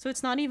 So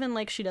it's not even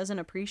like she doesn't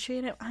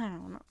appreciate it.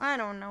 I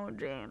don't know,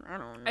 Jane. I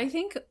don't know. I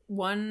think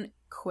one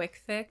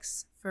quick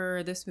fix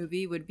for this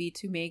movie would be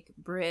to make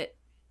Britt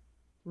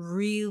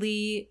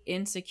really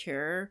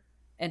insecure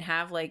and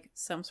have like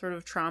some sort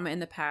of trauma in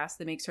the past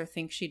that makes her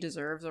think she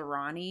deserves a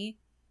Ronnie.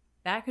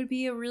 That could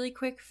be a really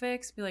quick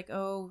fix. Be like,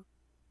 oh,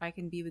 I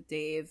can be with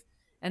Dave.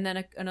 And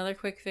then another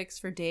quick fix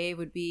for Dave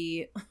would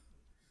be,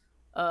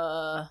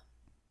 I'll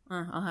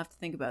have to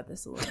think about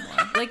this a little more.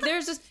 Like,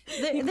 there's just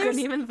you couldn't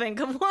even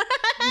think of one.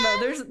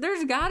 no,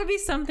 there's got to be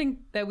something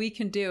that we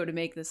can do to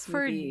make this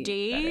For movie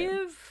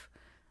Dave,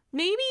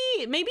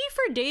 maybe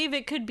for Dave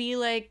it could be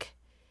like,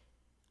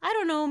 I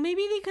don't know,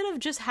 maybe they could have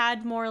just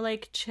had more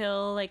like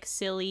chill, like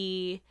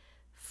silly,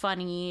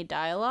 funny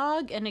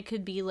dialogue, and it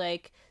could be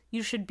like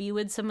you should be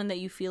with someone that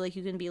you feel like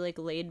you can be like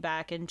laid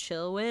back and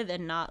chill with,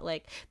 and not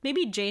like,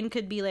 maybe Jane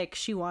could be like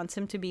she wants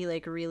him to be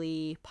like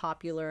really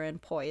popular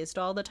and poised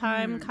all the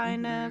time,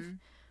 kind of,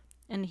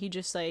 and he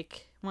just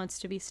like wants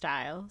to be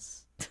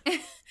Styles.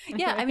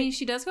 Yeah, I mean,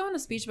 she does go on a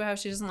speech about how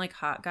she doesn't like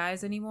hot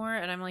guys anymore,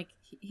 and I'm like,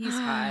 he's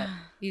hot.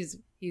 He's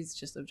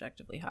just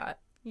objectively hot.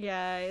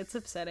 Yeah, it's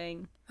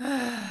upsetting.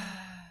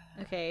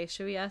 Okay,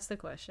 should we ask the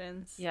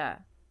questions? Yeah.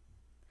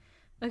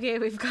 Okay,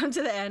 we've come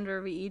to the end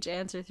where we each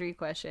answer 3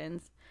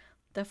 questions.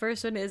 The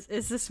first one is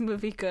this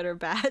movie good or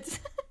bad?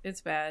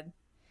 It's bad.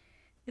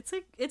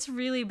 It's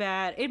really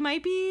bad. It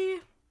might be...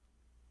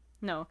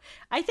 No.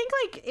 I think,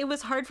 like, it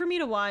was hard for me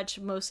to watch,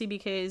 mostly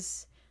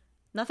because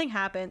nothing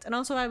happened. And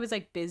also, I was,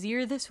 like,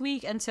 busier this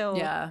week, and so...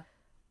 Yeah.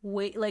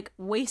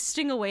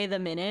 Wasting away the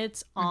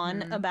minutes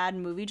on a bad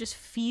movie just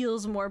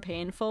feels more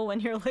painful when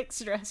you're, like,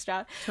 stressed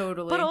out.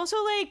 Totally. But also,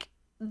 like,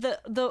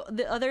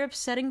 the other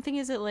upsetting thing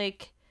is that,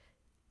 like,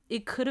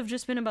 it could have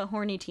just been about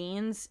horny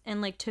teens,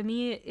 and like to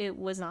me it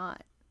was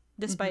not,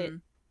 despite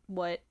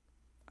what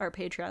our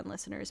Patreon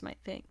listeners might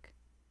think.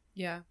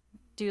 Yeah.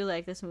 Do you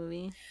like this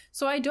movie?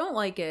 So I don't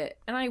like it,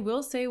 and I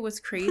will say what's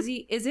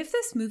crazy is if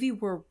this movie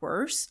were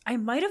worse, I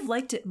might have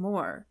liked it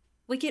more.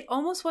 Like, it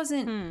almost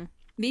wasn't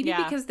maybe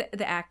because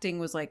the acting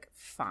was like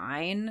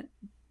fine,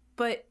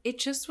 but it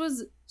just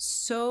was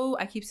so,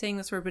 I keep saying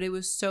this word, but it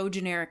was so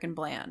generic and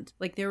bland.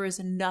 Like, there was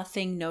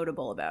nothing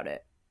notable about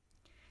it.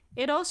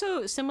 It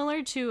also,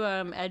 similar to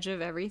Edge of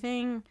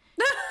Everything,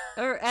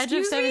 or Edge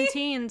of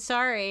 17,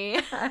 sorry.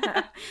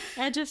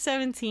 Edge of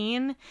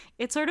 17,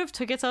 it sort of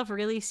took itself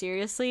really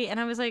seriously, and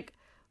I was like,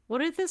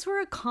 what if this were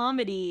a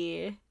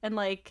comedy? And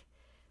like,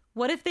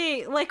 what if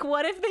they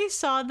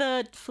saw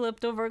the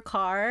flipped over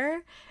car,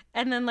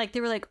 and then like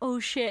they were like,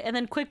 oh shit, and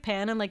then quick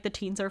pan, and like the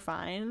teens are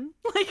fine.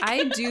 Like,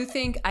 I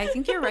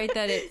think you're right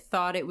that it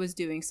thought it was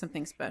doing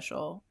something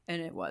special,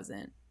 and it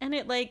wasn't. And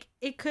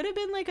it could have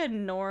been like a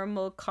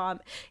normal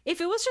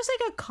if it was just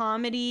like a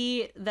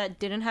comedy that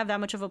didn't have that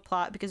much of a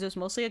plot, because it was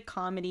mostly a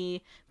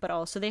comedy, but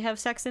also they have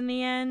sex in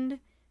the end,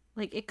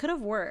 like it could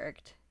have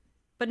worked.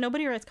 But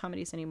nobody writes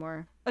comedies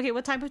anymore. Okay,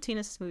 what type of teen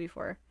is this movie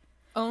for?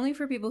 Only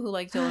for people who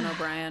like Dylan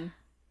O'Brien.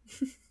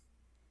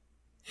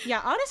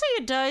 Yeah, honestly,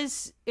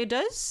 it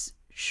does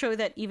show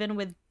that even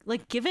with,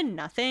 like, given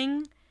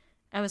nothing,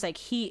 I was like,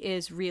 he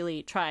is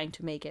really trying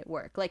to make it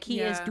work. Like, he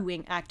is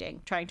doing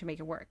acting, trying to make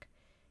it work.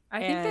 I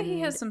think that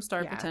he has some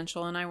star yeah.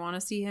 potential, and I want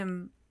to see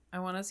him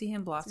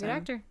blossom. Good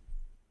actor.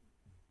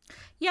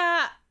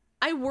 Yeah,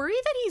 I worry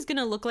that he's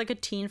gonna look like a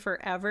teen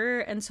forever,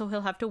 and so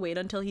he'll have to wait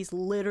until he's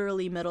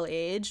literally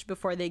middle-aged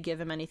before they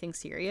give him anything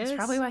serious. That's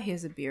probably why he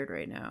has a beard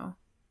right now.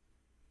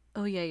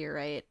 Oh yeah, you're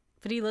right.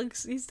 But he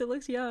still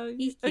looks young.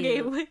 He's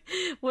Okay, cute.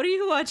 what are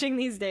you watching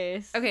these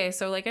days? Okay,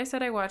 so like I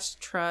said, I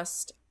watched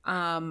Trust.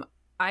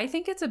 I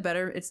think it's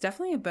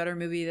definitely a better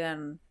movie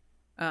than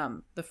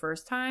the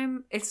first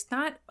time. It's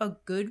not a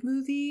good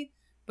movie,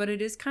 but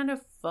it is kind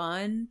of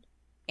fun.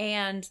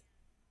 And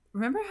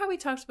remember how we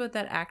talked about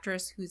that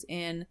actress who's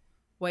in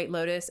White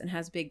Lotus and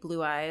has big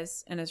blue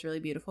eyes and is really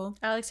beautiful?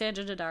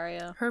 Alexandra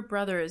Daddario. Her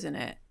brother is in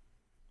it.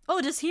 Oh,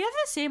 does he have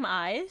the same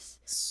eyes?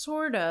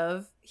 Sort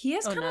of. He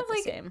has kind not of the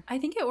like, same. I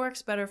think it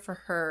works better for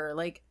her.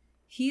 Like,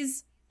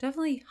 he's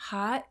definitely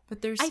hot,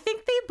 but there's I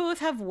think they both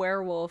have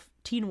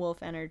teen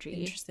wolf energy.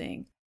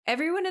 interesting.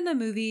 Everyone in the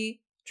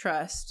movie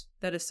Trust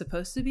that is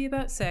supposed to be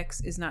about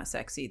sex is not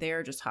sexy. They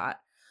are just hot.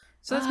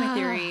 So that's my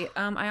theory.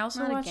 I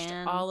also not watched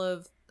again. all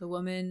of The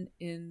Woman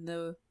in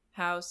the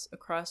House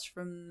Across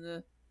from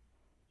the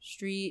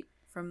Street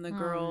from the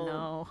girl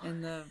no.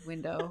 in the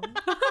window.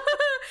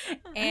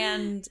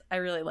 And I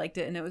really liked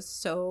it, and it was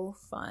so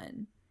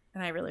fun.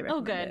 And I really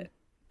recommend it.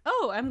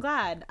 Oh, I'm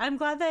glad. I'm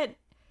glad that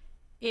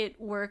it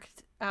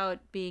worked out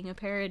being a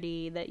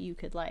parody that you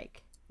could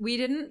like. We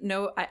didn't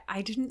know,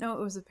 I didn't know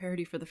it was a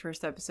parody for the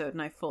first episode,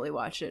 and I fully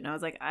watched it, and I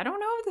was like, I don't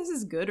know if this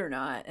is good or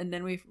not. And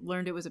then we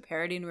learned it was a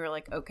parody, and we were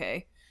like,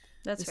 okay,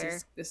 That's fair.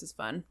 This is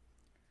fun.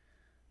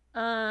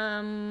 What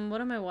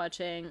am I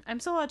watching? I'm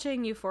still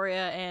watching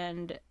Euphoria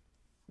and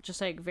just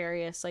like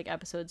various like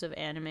episodes of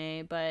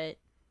anime, but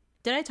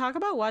did I talk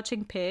about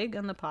watching Pig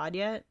on the pod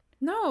yet?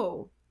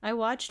 No. I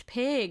watched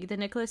Pig, the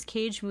Nicolas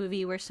Cage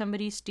movie where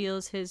somebody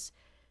steals his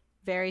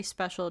very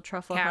special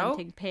truffle Cow?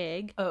 hunting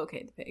pig. Oh,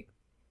 okay, the pig.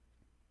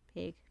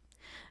 Pig.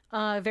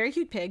 Very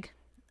cute pig.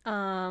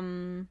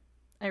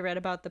 I read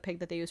about the pig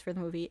that they used for the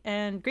movie,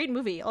 and great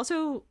movie.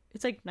 Also,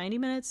 it's like 90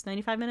 minutes,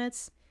 95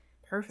 minutes.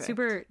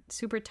 Perfect.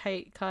 Super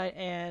tight cut,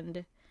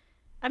 and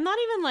I'm not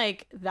even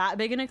like that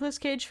big a Nicolas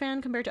Cage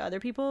fan compared to other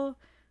people,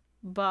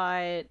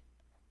 but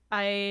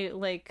I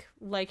like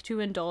to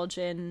indulge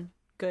in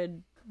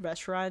good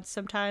restaurants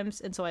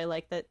sometimes, and so I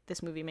like that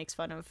this movie makes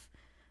fun of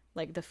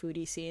like the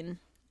foodie scene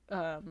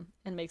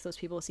and makes those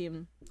people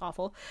seem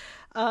awful.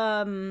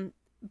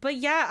 But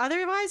yeah,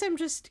 otherwise I'm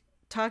just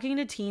talking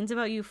to teens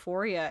about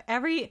Euphoria.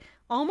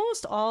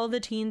 Almost all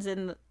the teens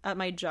at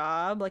my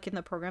job, like in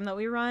the program that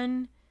we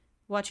run,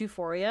 watch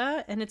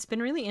Euphoria, and it's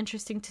been really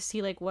interesting to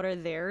see like what are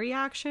their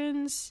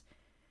reactions.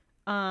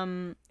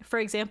 For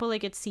example,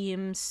 like it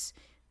seems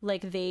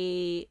like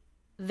they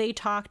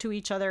talk to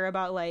each other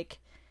about like,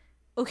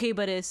 okay,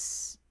 but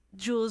is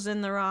Jules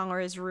in the wrong or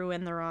is Rue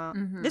in the wrong?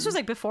 Mm-hmm. This was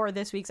like before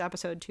this week's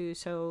episode too,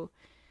 so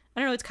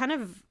I don't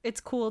know,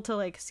 it's cool to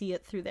like see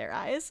it through their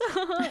eyes.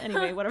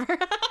 Anyway, whatever.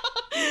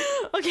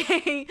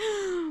 Okay.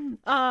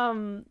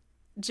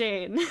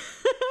 Jane.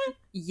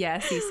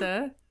 Yes,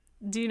 Issa.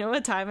 Do you know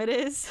what time it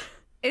is?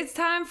 It's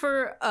time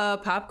for a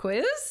pop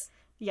quiz.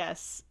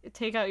 Yes.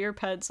 Take out your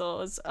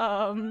pencils.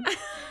 I'm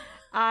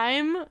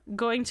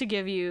going to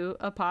give you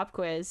a pop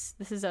quiz.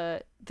 This is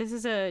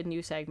a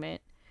new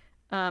segment.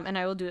 And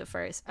I will do it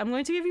first. I'm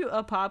going to give you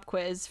a pop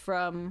quiz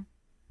from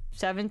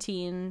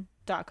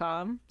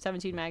 17.com,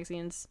 17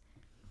 Magazine's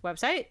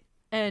website,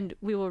 and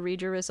we will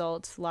read your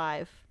results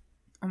live.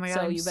 Oh my god,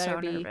 So I'm you better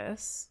so be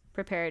nervous.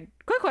 prepared.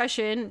 Quick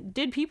question.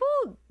 Did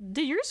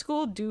your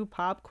school do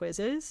pop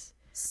quizzes?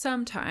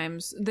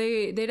 Sometimes.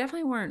 They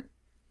definitely weren't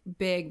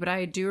big, but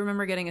I do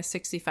remember getting a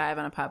 65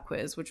 on a pop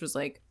quiz, which was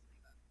like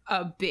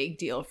a big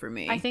deal for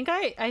me. I think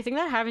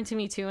that happened to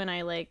me too, and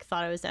I like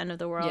thought it was the end of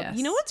the world. Yes,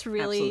 You know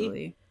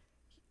absolutely.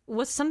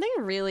 what's something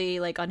really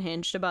like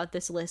unhinged about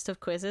this list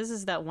of quizzes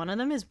is that one of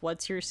them is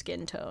what's your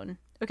skin tone.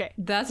 Okay.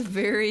 That's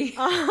very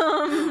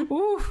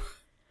Ooh.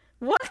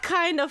 What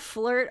kind of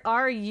flirt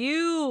are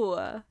you?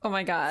 Oh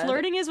my god.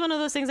 Flirting is one of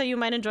those things that you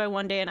might enjoy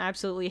one day and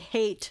absolutely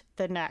hate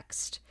the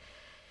next.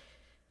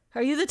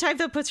 Are you the type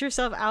that puts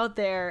yourself out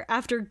there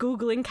after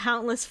Googling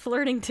countless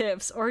flirting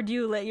tips, or do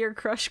you let your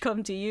crush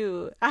come to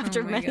you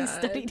after Oh my many God.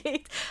 study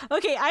dates?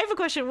 Okay, I have a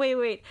question.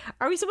 Wait.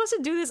 Are we supposed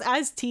to do this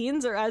as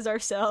teens or as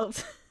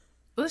ourselves?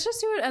 Let's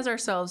just do it as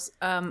ourselves.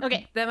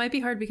 Okay. That might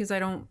be hard because I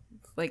don't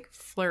like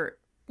flirt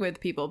with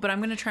people, but I'm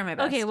going to try my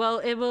best. Okay, well,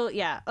 it will,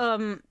 yeah.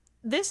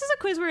 This is a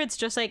quiz where it's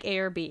just like A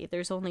or B.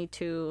 There's only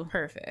two.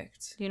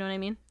 Perfect. Do you know what I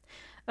mean?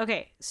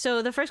 Okay,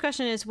 so the first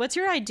question is, what's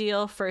your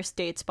ideal first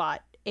date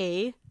spot?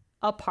 A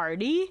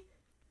party.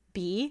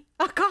 B,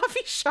 a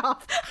coffee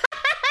shop.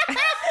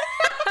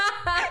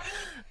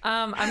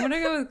 I'm going to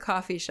go with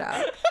coffee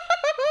shop.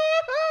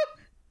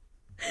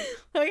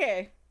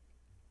 Okay.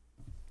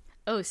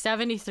 Oh,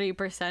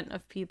 73%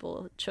 of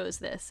people chose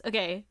this.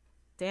 Okay,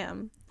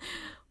 damn.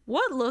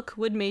 What look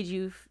would make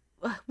you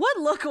What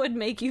look would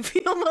make you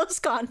feel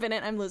most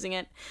confident? I'm losing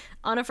it.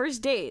 On a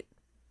first date.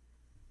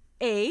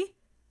 A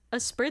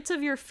spritz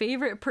of your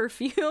favorite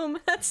perfume.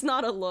 That's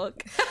not a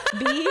look.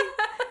 B,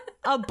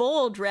 a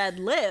bold red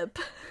lip.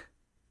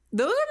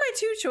 Those are my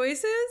two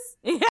choices.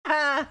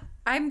 Yeah.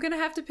 I'm gonna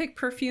have to pick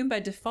perfume by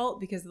default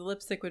because the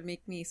lipstick would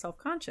make me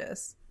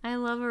self-conscious. I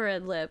love a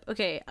red lip.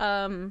 Okay,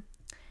 80%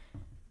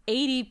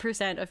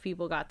 of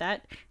people got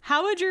that.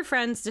 How would your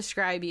friends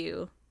describe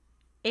you?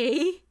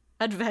 A,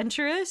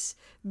 adventurous.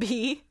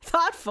 B,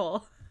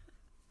 thoughtful.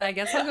 I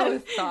guess I'll go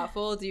with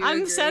thoughtful. Do you I'm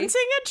agree?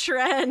 sensing a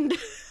trend.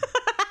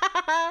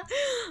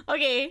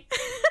 Okay.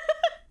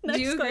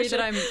 Do you agree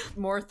that I'm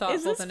more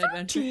thoughtful than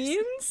adventurous?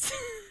 Teens?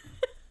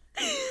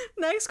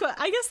 Next question.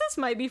 I guess this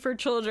might be for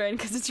children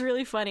because it's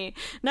really funny.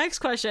 Next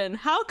question.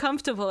 How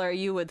comfortable are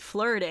you with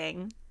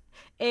flirting?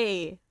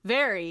 A,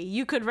 very.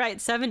 You could write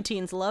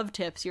 17's love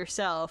tips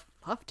yourself.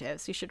 Love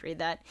tips? You should read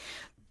that.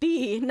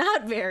 B,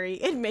 not very.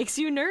 It makes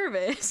you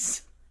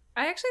nervous.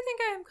 I actually think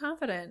I am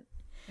confident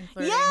in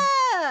flirting.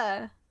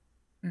 Yeah!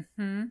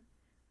 Mm-hmm.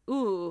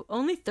 Ooh,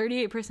 only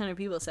 38% of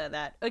people said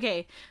that.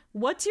 Okay,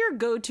 what's your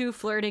go-to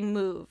flirting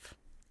move?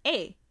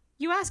 A,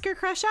 you ask your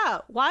crush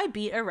out. Why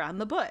beat around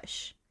the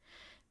bush?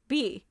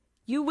 B,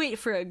 you wait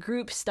for a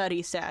group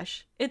study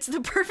sesh. It's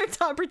the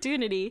perfect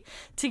opportunity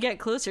to get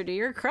closer to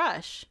your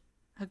crush.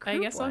 I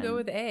guess I'll go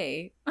with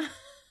A.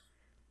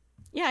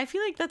 Yeah, I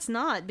feel like that's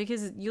not,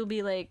 because you'll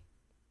be like...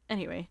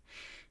 Anyway.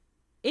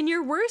 In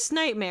your worst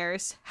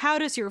nightmares, how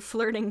does your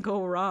flirting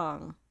go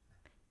wrong?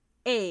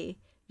 A,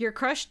 your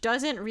crush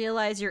doesn't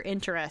realize you're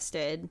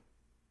interested.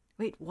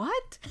 Wait,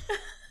 what?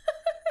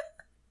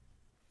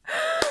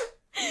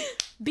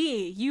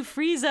 B, you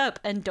freeze up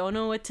and don't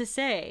know what to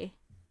say.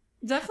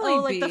 Definitely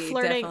Oh, like B. the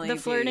flirting. Definitely The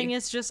flirting B.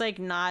 is just like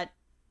not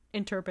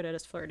interpreted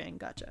as flirting.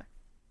 Gotcha.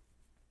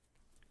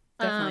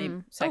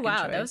 Definitely second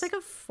wow, choice. that was like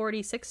a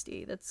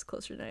 40-60. That's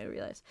closer than I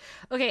realized.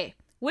 Okay,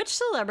 which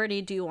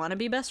celebrity do you want to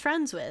be best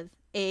friends with?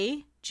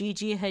 A,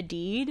 Gigi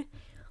Hadid.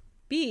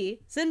 B,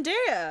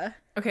 Zendaya.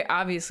 Okay,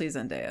 obviously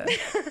Zendaya.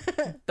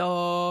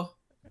 Duh.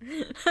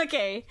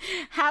 Okay,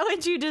 how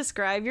would you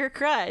describe your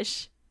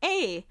crush?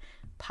 A,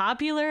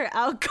 popular,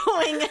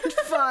 outgoing, and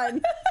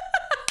fun.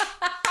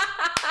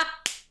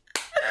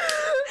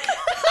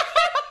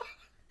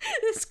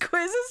 This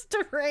quiz is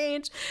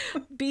deranged.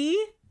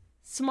 B,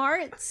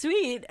 smart,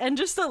 sweet, and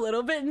just a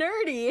little bit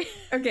nerdy.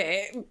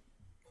 Okay.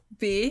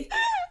 B.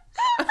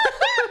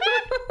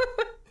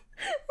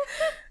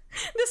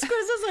 This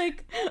quiz is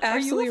like, are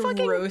you Absolutely a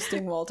fucking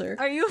roasting Walter.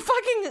 Are you a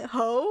fucking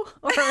hoe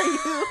or are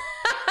you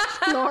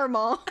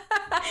normal?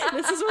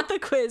 This is what the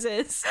quiz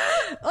is.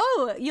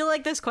 Oh, you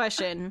like this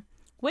question.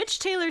 Which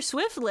Taylor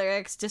Swift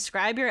lyrics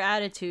describe your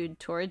attitude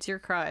towards your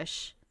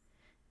crush?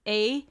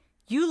 A,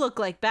 you look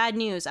like bad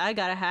news, I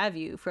gotta have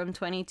you, from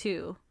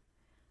 22.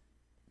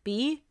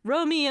 B,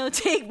 Romeo,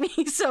 take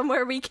me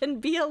somewhere we can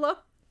be alone.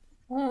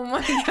 Oh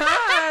my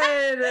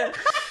god.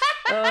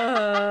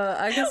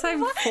 I guess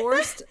I'm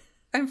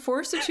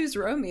forced to choose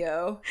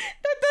Romeo.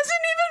 That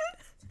doesn't even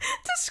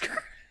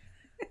describe...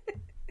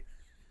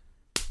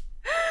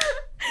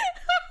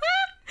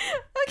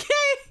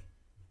 Okay.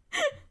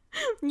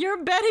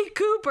 You're Betty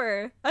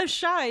Cooper, a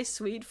shy,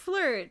 sweet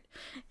flirt.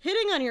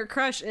 Hitting on your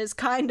crush is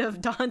kind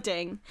of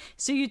daunting,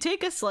 so you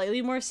take a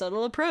slightly more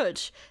subtle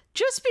approach.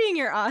 Just being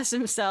your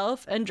awesome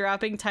self and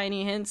dropping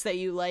tiny hints that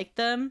you like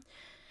them.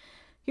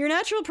 Your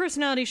natural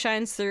personality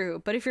shines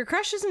through, but if your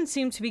crush doesn't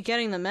seem to be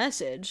getting the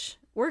message,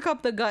 work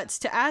up the guts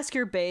to ask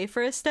your bae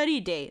for a study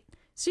date,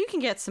 so you can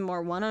get some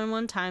more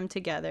one-on-one time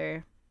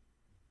together.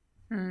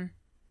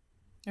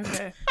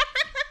 Okay.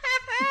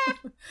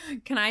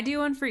 Can I do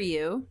one for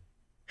you?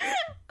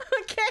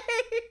 Okay.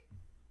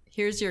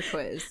 Here's your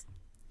quiz.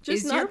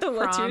 Just Is not your the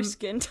what's your prom-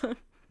 skin tone.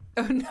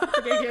 Oh no.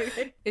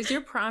 Okay. Is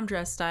your prom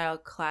dress style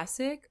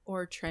classic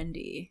or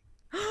trendy?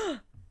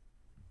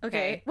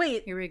 Okay.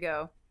 Wait. Here we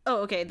go. Oh,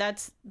 okay.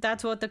 That's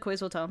what the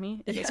quiz will tell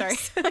me. Okay, Yes. sorry.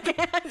 Okay,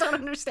 I don't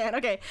understand.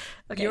 Okay.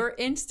 Your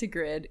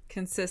Instagrid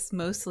consists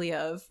mostly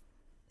of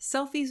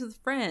selfies with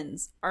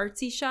friends,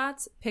 artsy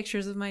shots,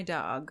 pictures of my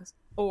dogs,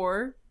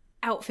 or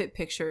outfit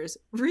pictures,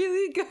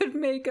 really good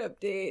makeup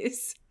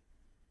days.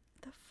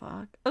 The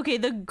fuck? Okay,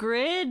 the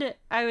grid,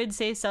 I would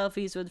say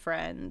selfies with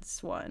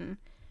friends one.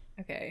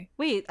 Okay.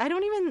 Wait, I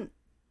don't even...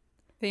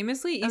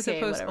 Famously, Issa Okay,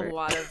 posts whatever. a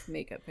lot of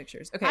makeup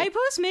pictures. Okay. I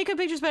post makeup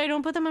pictures, but I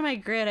don't put them in my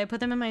grid. I put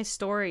them in my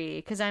story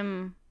because I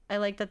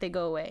like that they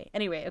go away.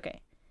 Anyway,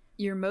 okay.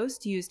 Your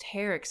most used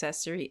hair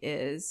accessory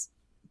is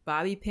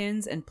bobby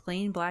pins and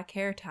plain black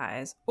hair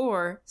ties,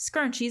 or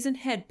scrunchies and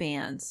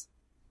headbands.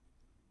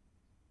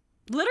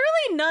 Literally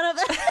none of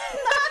that.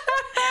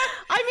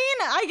 I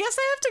mean, I guess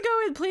I have to go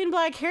with plain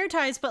black hair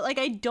ties, but like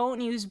I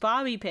don't use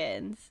bobby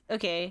pins.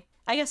 Okay,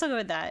 I guess I'll go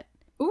with that.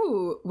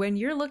 Ooh, when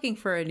you're looking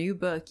for a new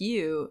book,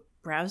 you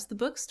browse the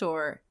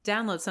bookstore,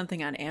 download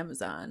something on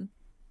Amazon.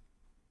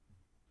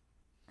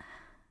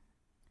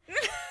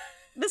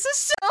 This is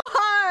so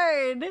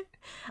hard.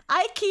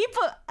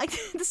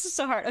 This is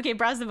so hard. Okay,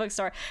 browse the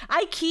bookstore.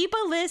 I keep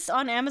a list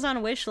on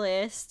Amazon wish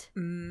list,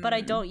 but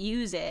I don't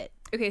use it.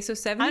 Okay, so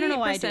 78% I don't know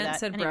why I do that.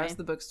 said Anyway. browse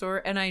the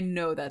bookstore, and I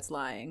know that's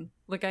lying.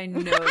 Like, I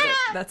know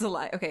that's a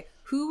lie. Okay,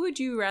 who would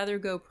you rather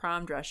go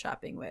prom dress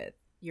shopping with?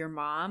 Your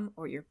mom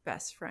or your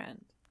best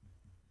friend?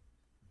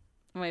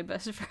 My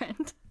best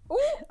friend. Ooh.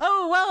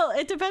 Oh, well,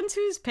 it depends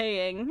who's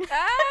paying.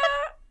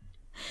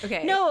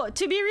 Okay. No,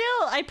 to be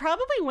real, I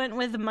probably went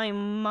with my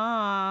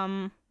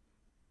mom.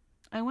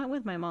 I went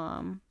with my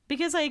mom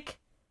because, like,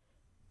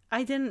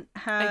 I didn't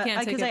have. I can't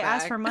take because it I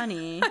asked back. for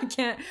money. I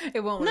can't. It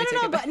won't let me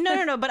take it back.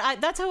 No.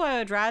 But that's how I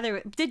would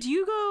rather. Did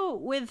you go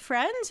with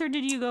friends or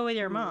did you go with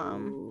your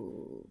mom?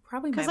 Ooh,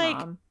 probably my 'Cause, like,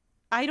 mom.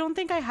 I don't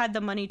think I had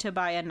the money to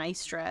buy a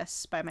nice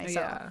dress by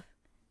myself.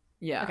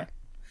 Yeah. Okay.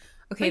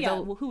 Okay. But yeah,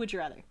 well, who would you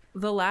rather?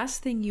 The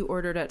last thing you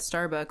ordered at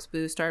Starbucks,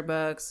 boo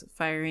Starbucks,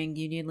 firing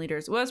union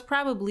leaders, was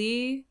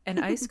probably an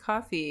iced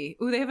coffee.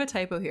 Ooh, they have a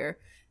typo here.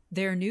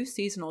 Their new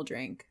seasonal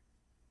drink.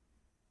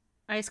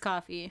 Iced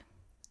coffee.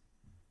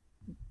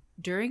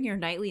 During your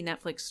nightly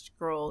Netflix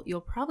scroll,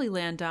 you'll probably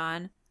land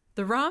on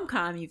the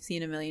rom-com you've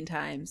seen a million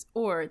times,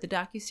 or the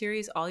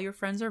docuseries all your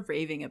friends are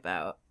raving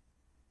about.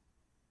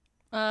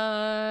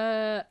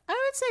 I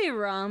would say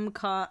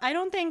rom-com. I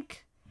don't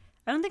think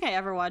I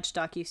ever watched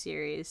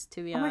docuseries,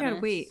 to be Oh honest. my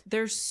god, wait.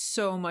 There's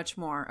so much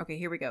more. Okay,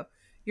 here we go.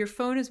 Your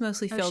phone is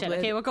mostly Oh, filled shit. with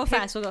Okay, we'll go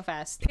fast. We'll go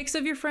fast. pics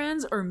of your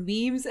friends or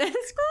memes and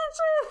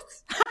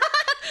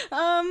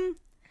screenshots.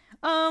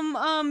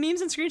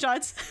 Memes and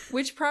screenshots.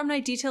 Which prom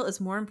night detail is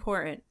more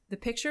important, the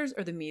pictures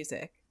or the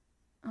music?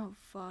 Oh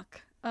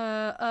fuck.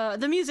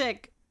 The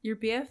music. Your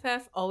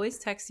BFF always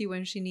texts you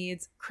when she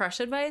needs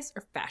crush advice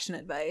or fashion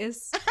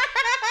advice.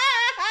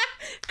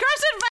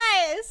 Crush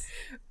advice.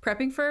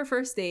 Prepping for a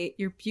first date,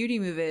 your beauty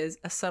move is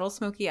a subtle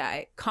smoky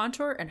eye,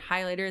 contour, and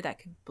highlighter that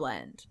could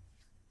blend.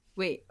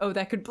 Wait, oh,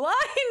 that could blind?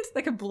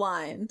 That could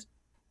blind.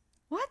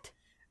 What?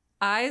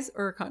 Eyes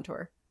or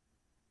contour?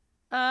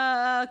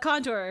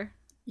 Contour.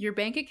 Your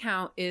bank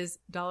account is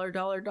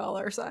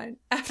 $$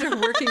 after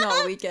working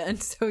all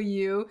weekend, so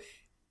you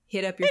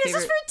hit up your Wait, is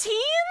favorite this for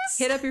teens?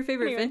 hit up your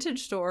favorite Anyway.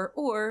 vintage store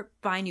or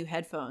buy new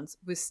headphones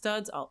with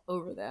studs all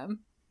over them.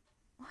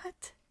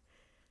 What?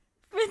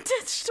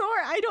 Vintage store?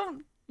 I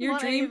don't. Your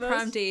want any dream of those.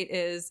 prom date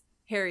is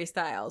Harry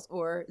Styles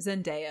or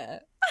Zendaya.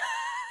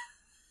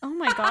 Oh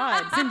my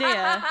god,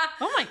 Zendaya.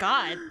 Oh my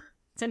god,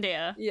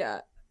 Zendaya.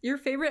 Yeah. Your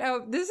favorite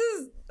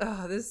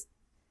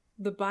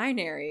the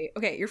binary.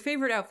 Okay, your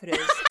favorite outfit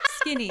is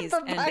skinnies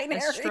The and binary.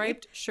 a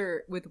striped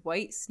shirt with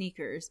white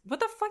sneakers. What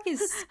the fuck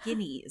is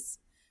skinnies?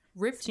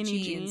 Ripped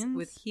Skinny jeans jeans?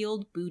 with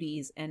heeled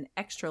booties and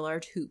extra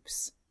large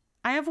hoops.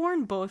 I have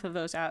worn both of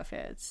those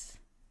outfits.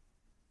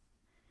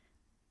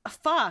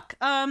 Fuck.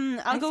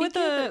 I'll go with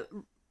think you're the.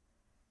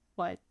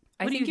 What?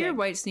 I What do think you you're think?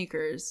 white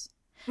sneakers.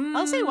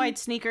 I'll say white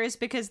sneakers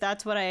because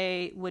that's what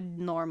I would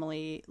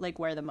normally like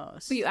wear the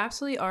most. But you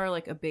absolutely are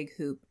like a big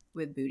hoop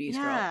with booties,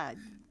 girl. yeah.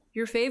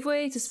 Your fave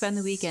way to spend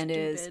the weekend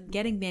is Stupid.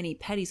 getting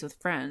mani-pedis with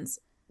friends,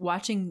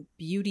 watching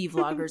beauty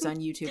vloggers on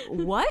YouTube.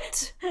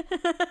 What?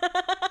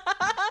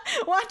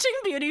 Watching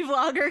beauty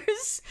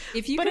vloggers.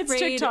 If you But could it's raid,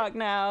 TikTok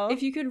now.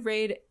 if you could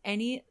raid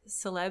any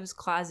celeb's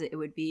closet, it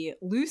would be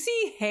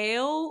Lucy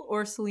Hale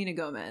or Selena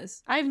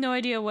Gomez. I have no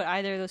idea what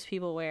either of those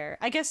people wear.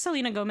 I guess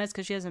Selena Gomez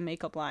because she has a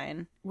makeup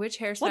line. Which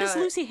hairstyle? What does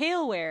Lucy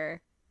Hale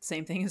wear?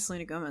 Same thing as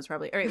Selena Gomez,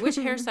 probably. All right, which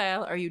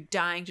hairstyle are you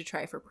dying to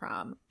try for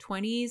prom?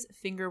 20s,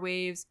 finger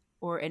waves,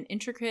 or an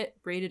intricate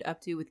braided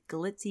updo with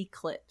glitzy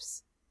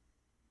clips?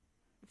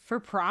 For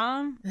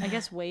prom? I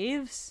guess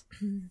waves.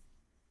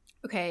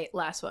 Okay,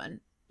 last one.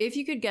 If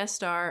you could guest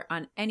star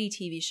on any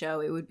TV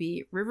show, it would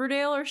be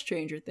Riverdale or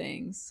Stranger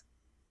Things.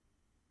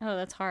 Oh,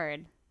 that's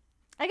hard.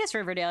 I guess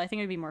Riverdale. I think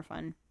it'd be more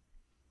fun.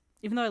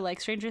 Even though I like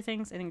Stranger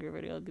Things, I think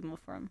Riverdale would be more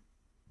fun.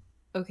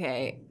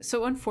 Okay,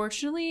 so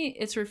unfortunately,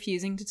 it's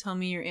refusing to tell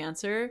me your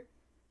answer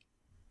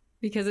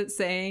because it's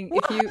saying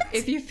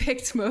if you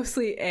picked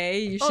mostly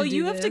A, you should. Oh,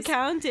 you do have to this.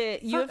 count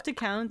it. You have to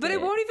count But it.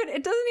 it won't even.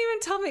 It doesn't even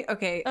tell me.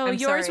 Okay. Oh, I'm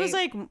yours sorry. was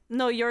like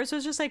no. Yours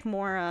was just like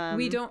more.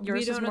 we don't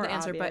Yours was know more the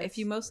answer. But obvious. if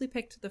you mostly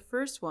picked the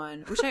first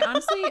one, which I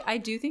honestly I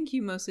do think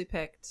you mostly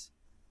picked.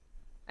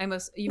 You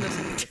mostly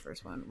picked the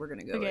first one. We're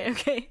gonna go. okay,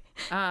 with.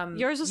 okay.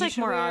 Yours was, you like, should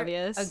more wear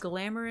obvious. A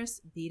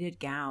glamorous beaded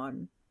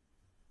gown.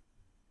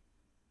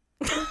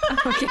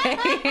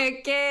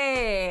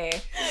 okay. I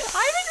think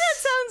that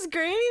sounds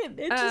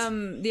great. It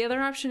just The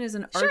other option is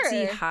an Sure.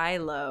 artsy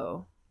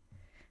high-low.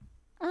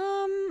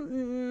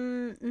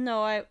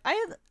 no.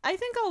 I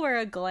think I'll wear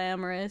a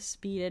glamorous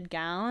beaded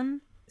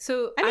gown.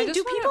 So I mean, just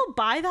do wanna- people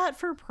buy that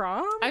for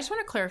prom? I just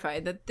want to clarify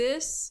that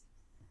this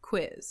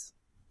quiz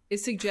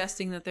is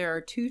suggesting that there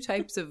are two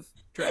types of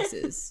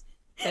dresses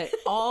that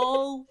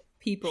all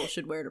people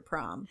should wear to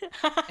prom,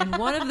 and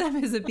one of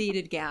them is a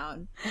beaded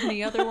gown, and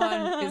the other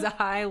one is a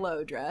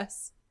high-low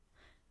dress.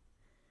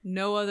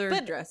 No other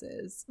But-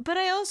 dresses. But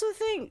I also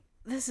think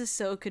this is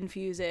so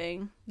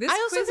confusing. This I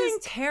also quiz think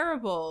is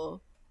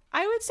terrible.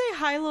 I would say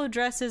high-low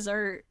dresses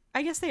are.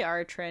 I guess they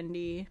are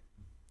trendy.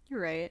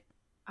 You're right.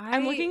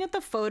 I'm looking at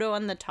the photo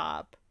on the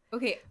top.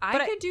 Okay,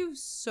 but I could do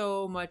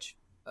so much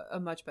a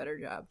much better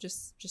job.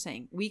 Just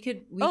saying. We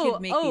could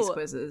make these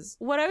quizzes.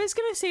 What I was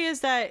gonna say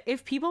is that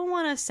if people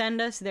want to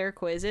send us their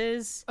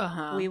quizzes,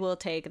 we will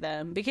take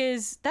them,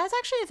 because that's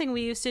actually a thing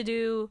we used to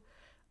do.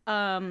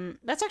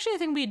 That's actually a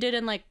thing we did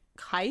in like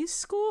high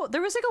school.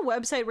 There was like a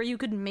website where you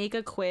could make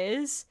a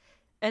quiz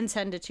and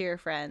send it to your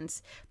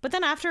friends. But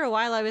then after a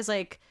while, I was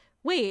like,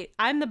 wait,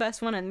 I'm the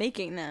best one at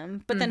making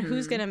them. But then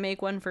who's gonna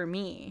make one for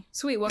me?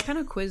 Sweet. What kind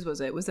of quiz was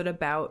it? Was it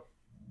about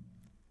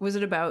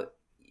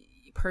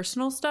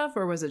personal stuff,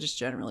 or was it just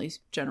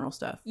general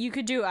stuff? You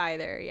could do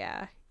either.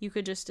 Yeah, you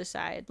could just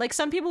decide. Like,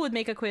 some people would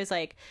make a quiz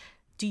like,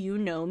 do you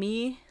know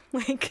me?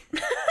 Like,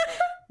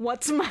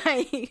 what's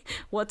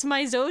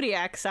my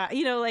zodiac sign?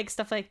 You know, like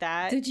stuff like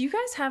that. Did you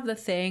guys have the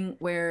thing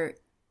where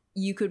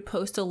you could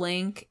post a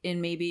link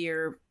in maybe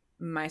your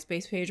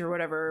MySpace page or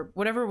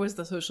whatever was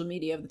the social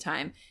media of the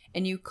time,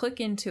 and you click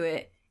into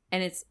it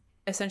and it's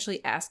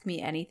essentially ask me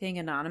anything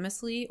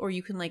anonymously, or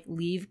you can like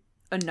leave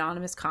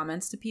anonymous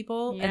comments to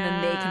people and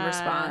then they can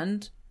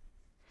respond?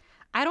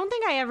 I don't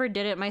think I ever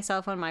did it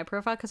myself on my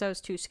profile because I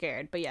was too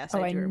scared, but yes,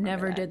 I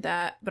never did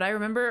that. But I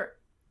remember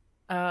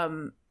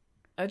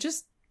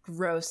just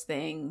gross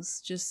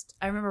things.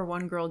 I remember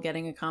one girl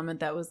getting a comment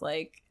that was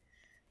like,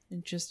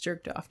 just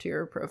jerked off to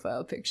your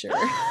profile picture.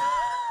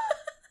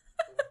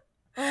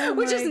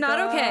 Which is not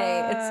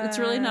okay. It's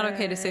really not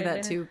okay to say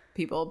that to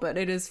people, but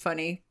it is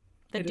funny.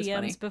 The DMs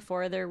funny.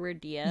 Before there were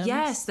DMs?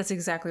 Yes, that's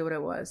exactly what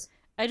it was.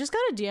 I just got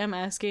a DM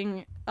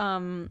asking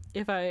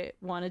if I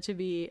wanted to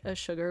be a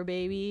sugar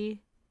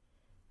baby,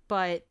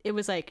 but it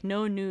was like,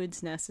 no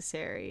nudes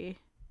necessary.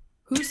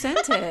 Who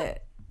sent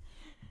it?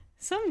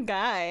 Some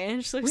guy.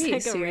 It just looks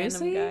like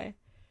seriously? A random guy.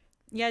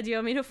 Yeah, do you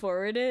want me to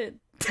forward it?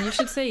 You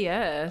should say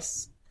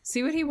yes.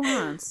 See what he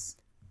wants.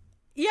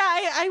 Yeah,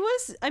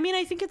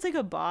 I think it's like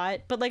a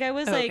bot, but like I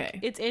was like,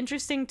 it's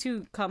interesting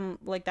to come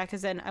like that,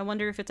 because then I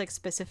wonder if it's like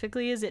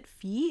specifically, is it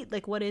feet?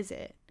 Like, what is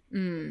it?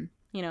 You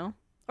know?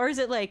 Or is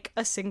it like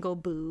a single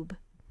boob?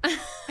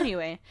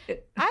 Anyway, I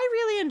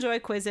really enjoy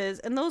quizzes,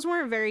 and those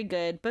weren't very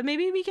good, but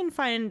maybe we can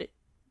find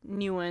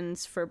new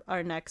ones for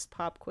our next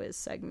pop quiz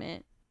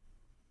segment.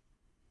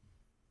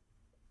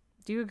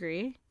 Do you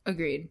agree?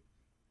 Agreed.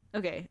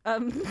 Okay.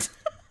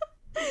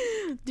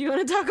 Do you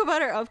want to talk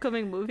about our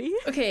upcoming movie?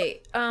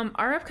 Okay.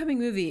 Our upcoming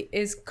movie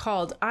is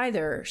called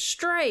either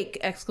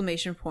Strike!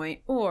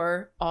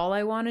 or All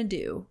I Want to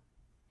Do,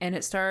 and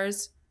it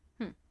stars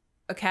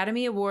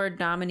Academy Award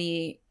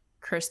nominee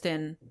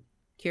Kirsten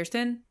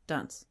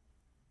Dunst.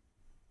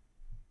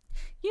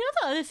 You know,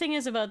 the other thing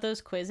is about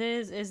those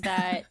quizzes is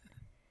that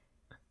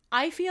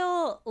I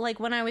feel like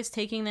when I was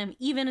taking them,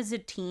 even as a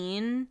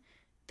teen,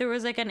 there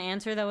was like an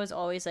answer that was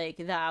always like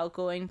the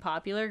outgoing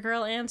popular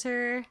girl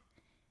answer.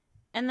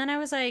 And then I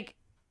was like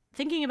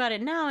thinking about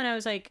it now, and I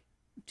was like,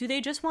 do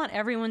they just want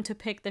everyone to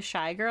pick the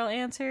shy girl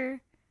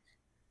answer?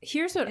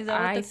 Here's what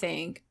I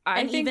think.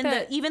 I think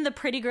even the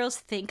pretty girls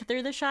think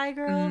they're the shy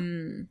girl.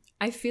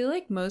 I feel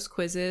like most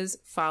quizzes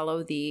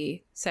follow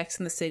the Sex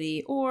and the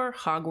City or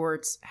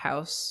Hogwarts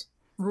house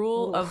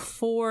rule of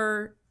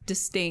 4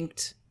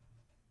 distinct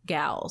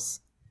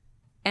gals.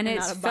 And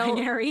it's not a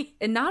binary.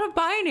 And not a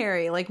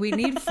binary. Like, we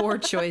need 4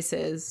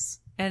 choices.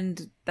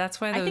 And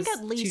that's why those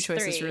 2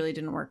 choices 3 really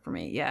didn't work for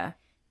me. Yeah.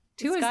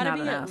 2 it's is not enough.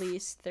 It's gotta be at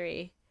least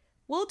 3.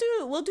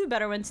 We'll do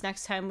better ones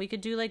next time. We could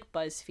do like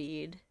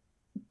BuzzFeed.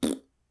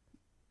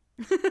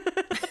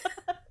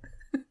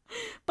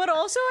 But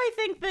also I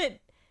think that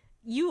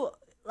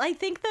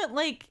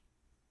like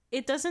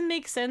it doesn't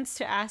make sense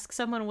to ask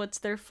someone what's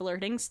their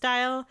flirting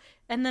style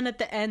and then at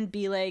the end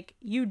be like,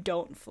 you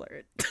don't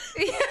flirt.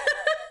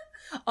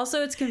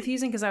 Also, it's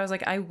confusing because I was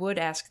like, I would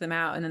ask them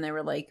out, and then they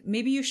were like,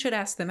 maybe you should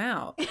ask them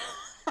out.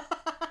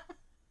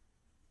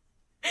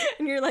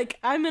 And you're like,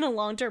 I'm in a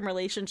long-term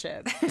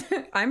relationship.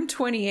 I'm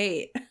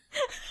 28.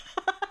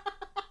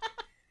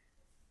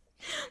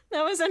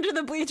 That was Under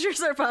the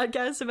Bleachers, our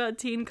podcast about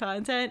teen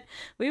content.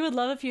 We would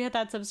love if you hit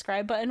that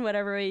subscribe button,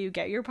 whatever way you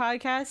get your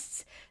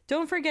podcasts.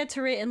 Don't forget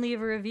to rate and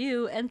leave a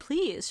review, and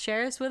please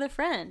share us with a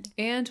friend.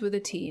 And with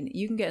a teen.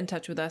 You can get in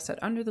touch with us at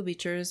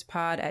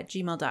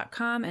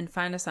underthebleacherspod@gmail.com and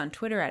find us on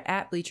Twitter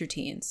at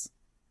 @bleacherteens.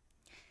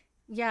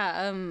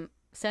 Yeah,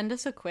 send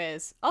us a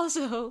quiz.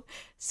 Also,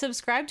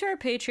 subscribe to our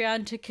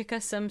Patreon to kick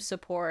us some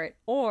support,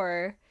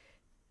 or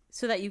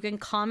so that you can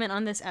comment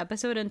on this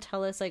episode and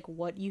tell us like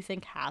what you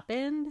think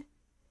happened.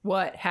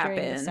 What happened?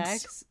 During the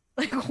sex?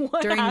 Like,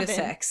 what during happened? the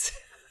sex.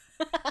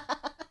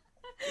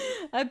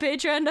 At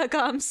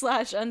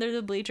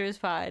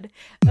patreon.com/underthebleacherspod.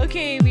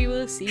 Okay, we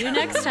will see you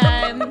next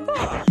time.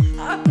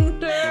 Under the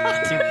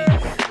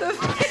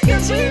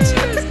bleachers.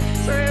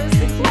 Sorry, I was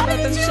thinking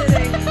about the